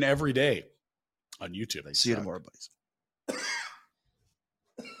Nation every day on YouTube. See you tomorrow, buddies.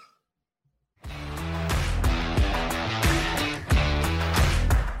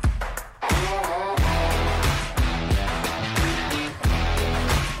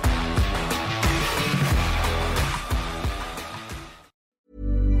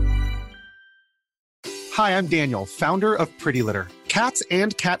 Hi, I'm Daniel, founder of Pretty Litter. Cats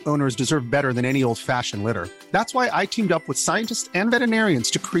and cat owners deserve better than any old-fashioned litter. That's why I teamed up with scientists and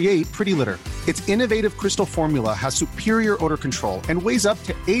veterinarians to create Pretty Litter. Its innovative crystal formula has superior odor control and weighs up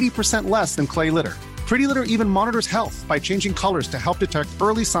to 80% less than clay litter. Pretty Litter even monitors health by changing colors to help detect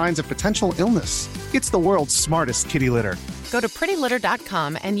early signs of potential illness. It's the world's smartest kitty litter. Go to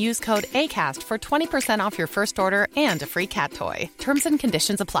prettylitter.com and use code ACAST for 20% off your first order and a free cat toy. Terms and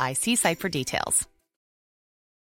conditions apply. See site for details.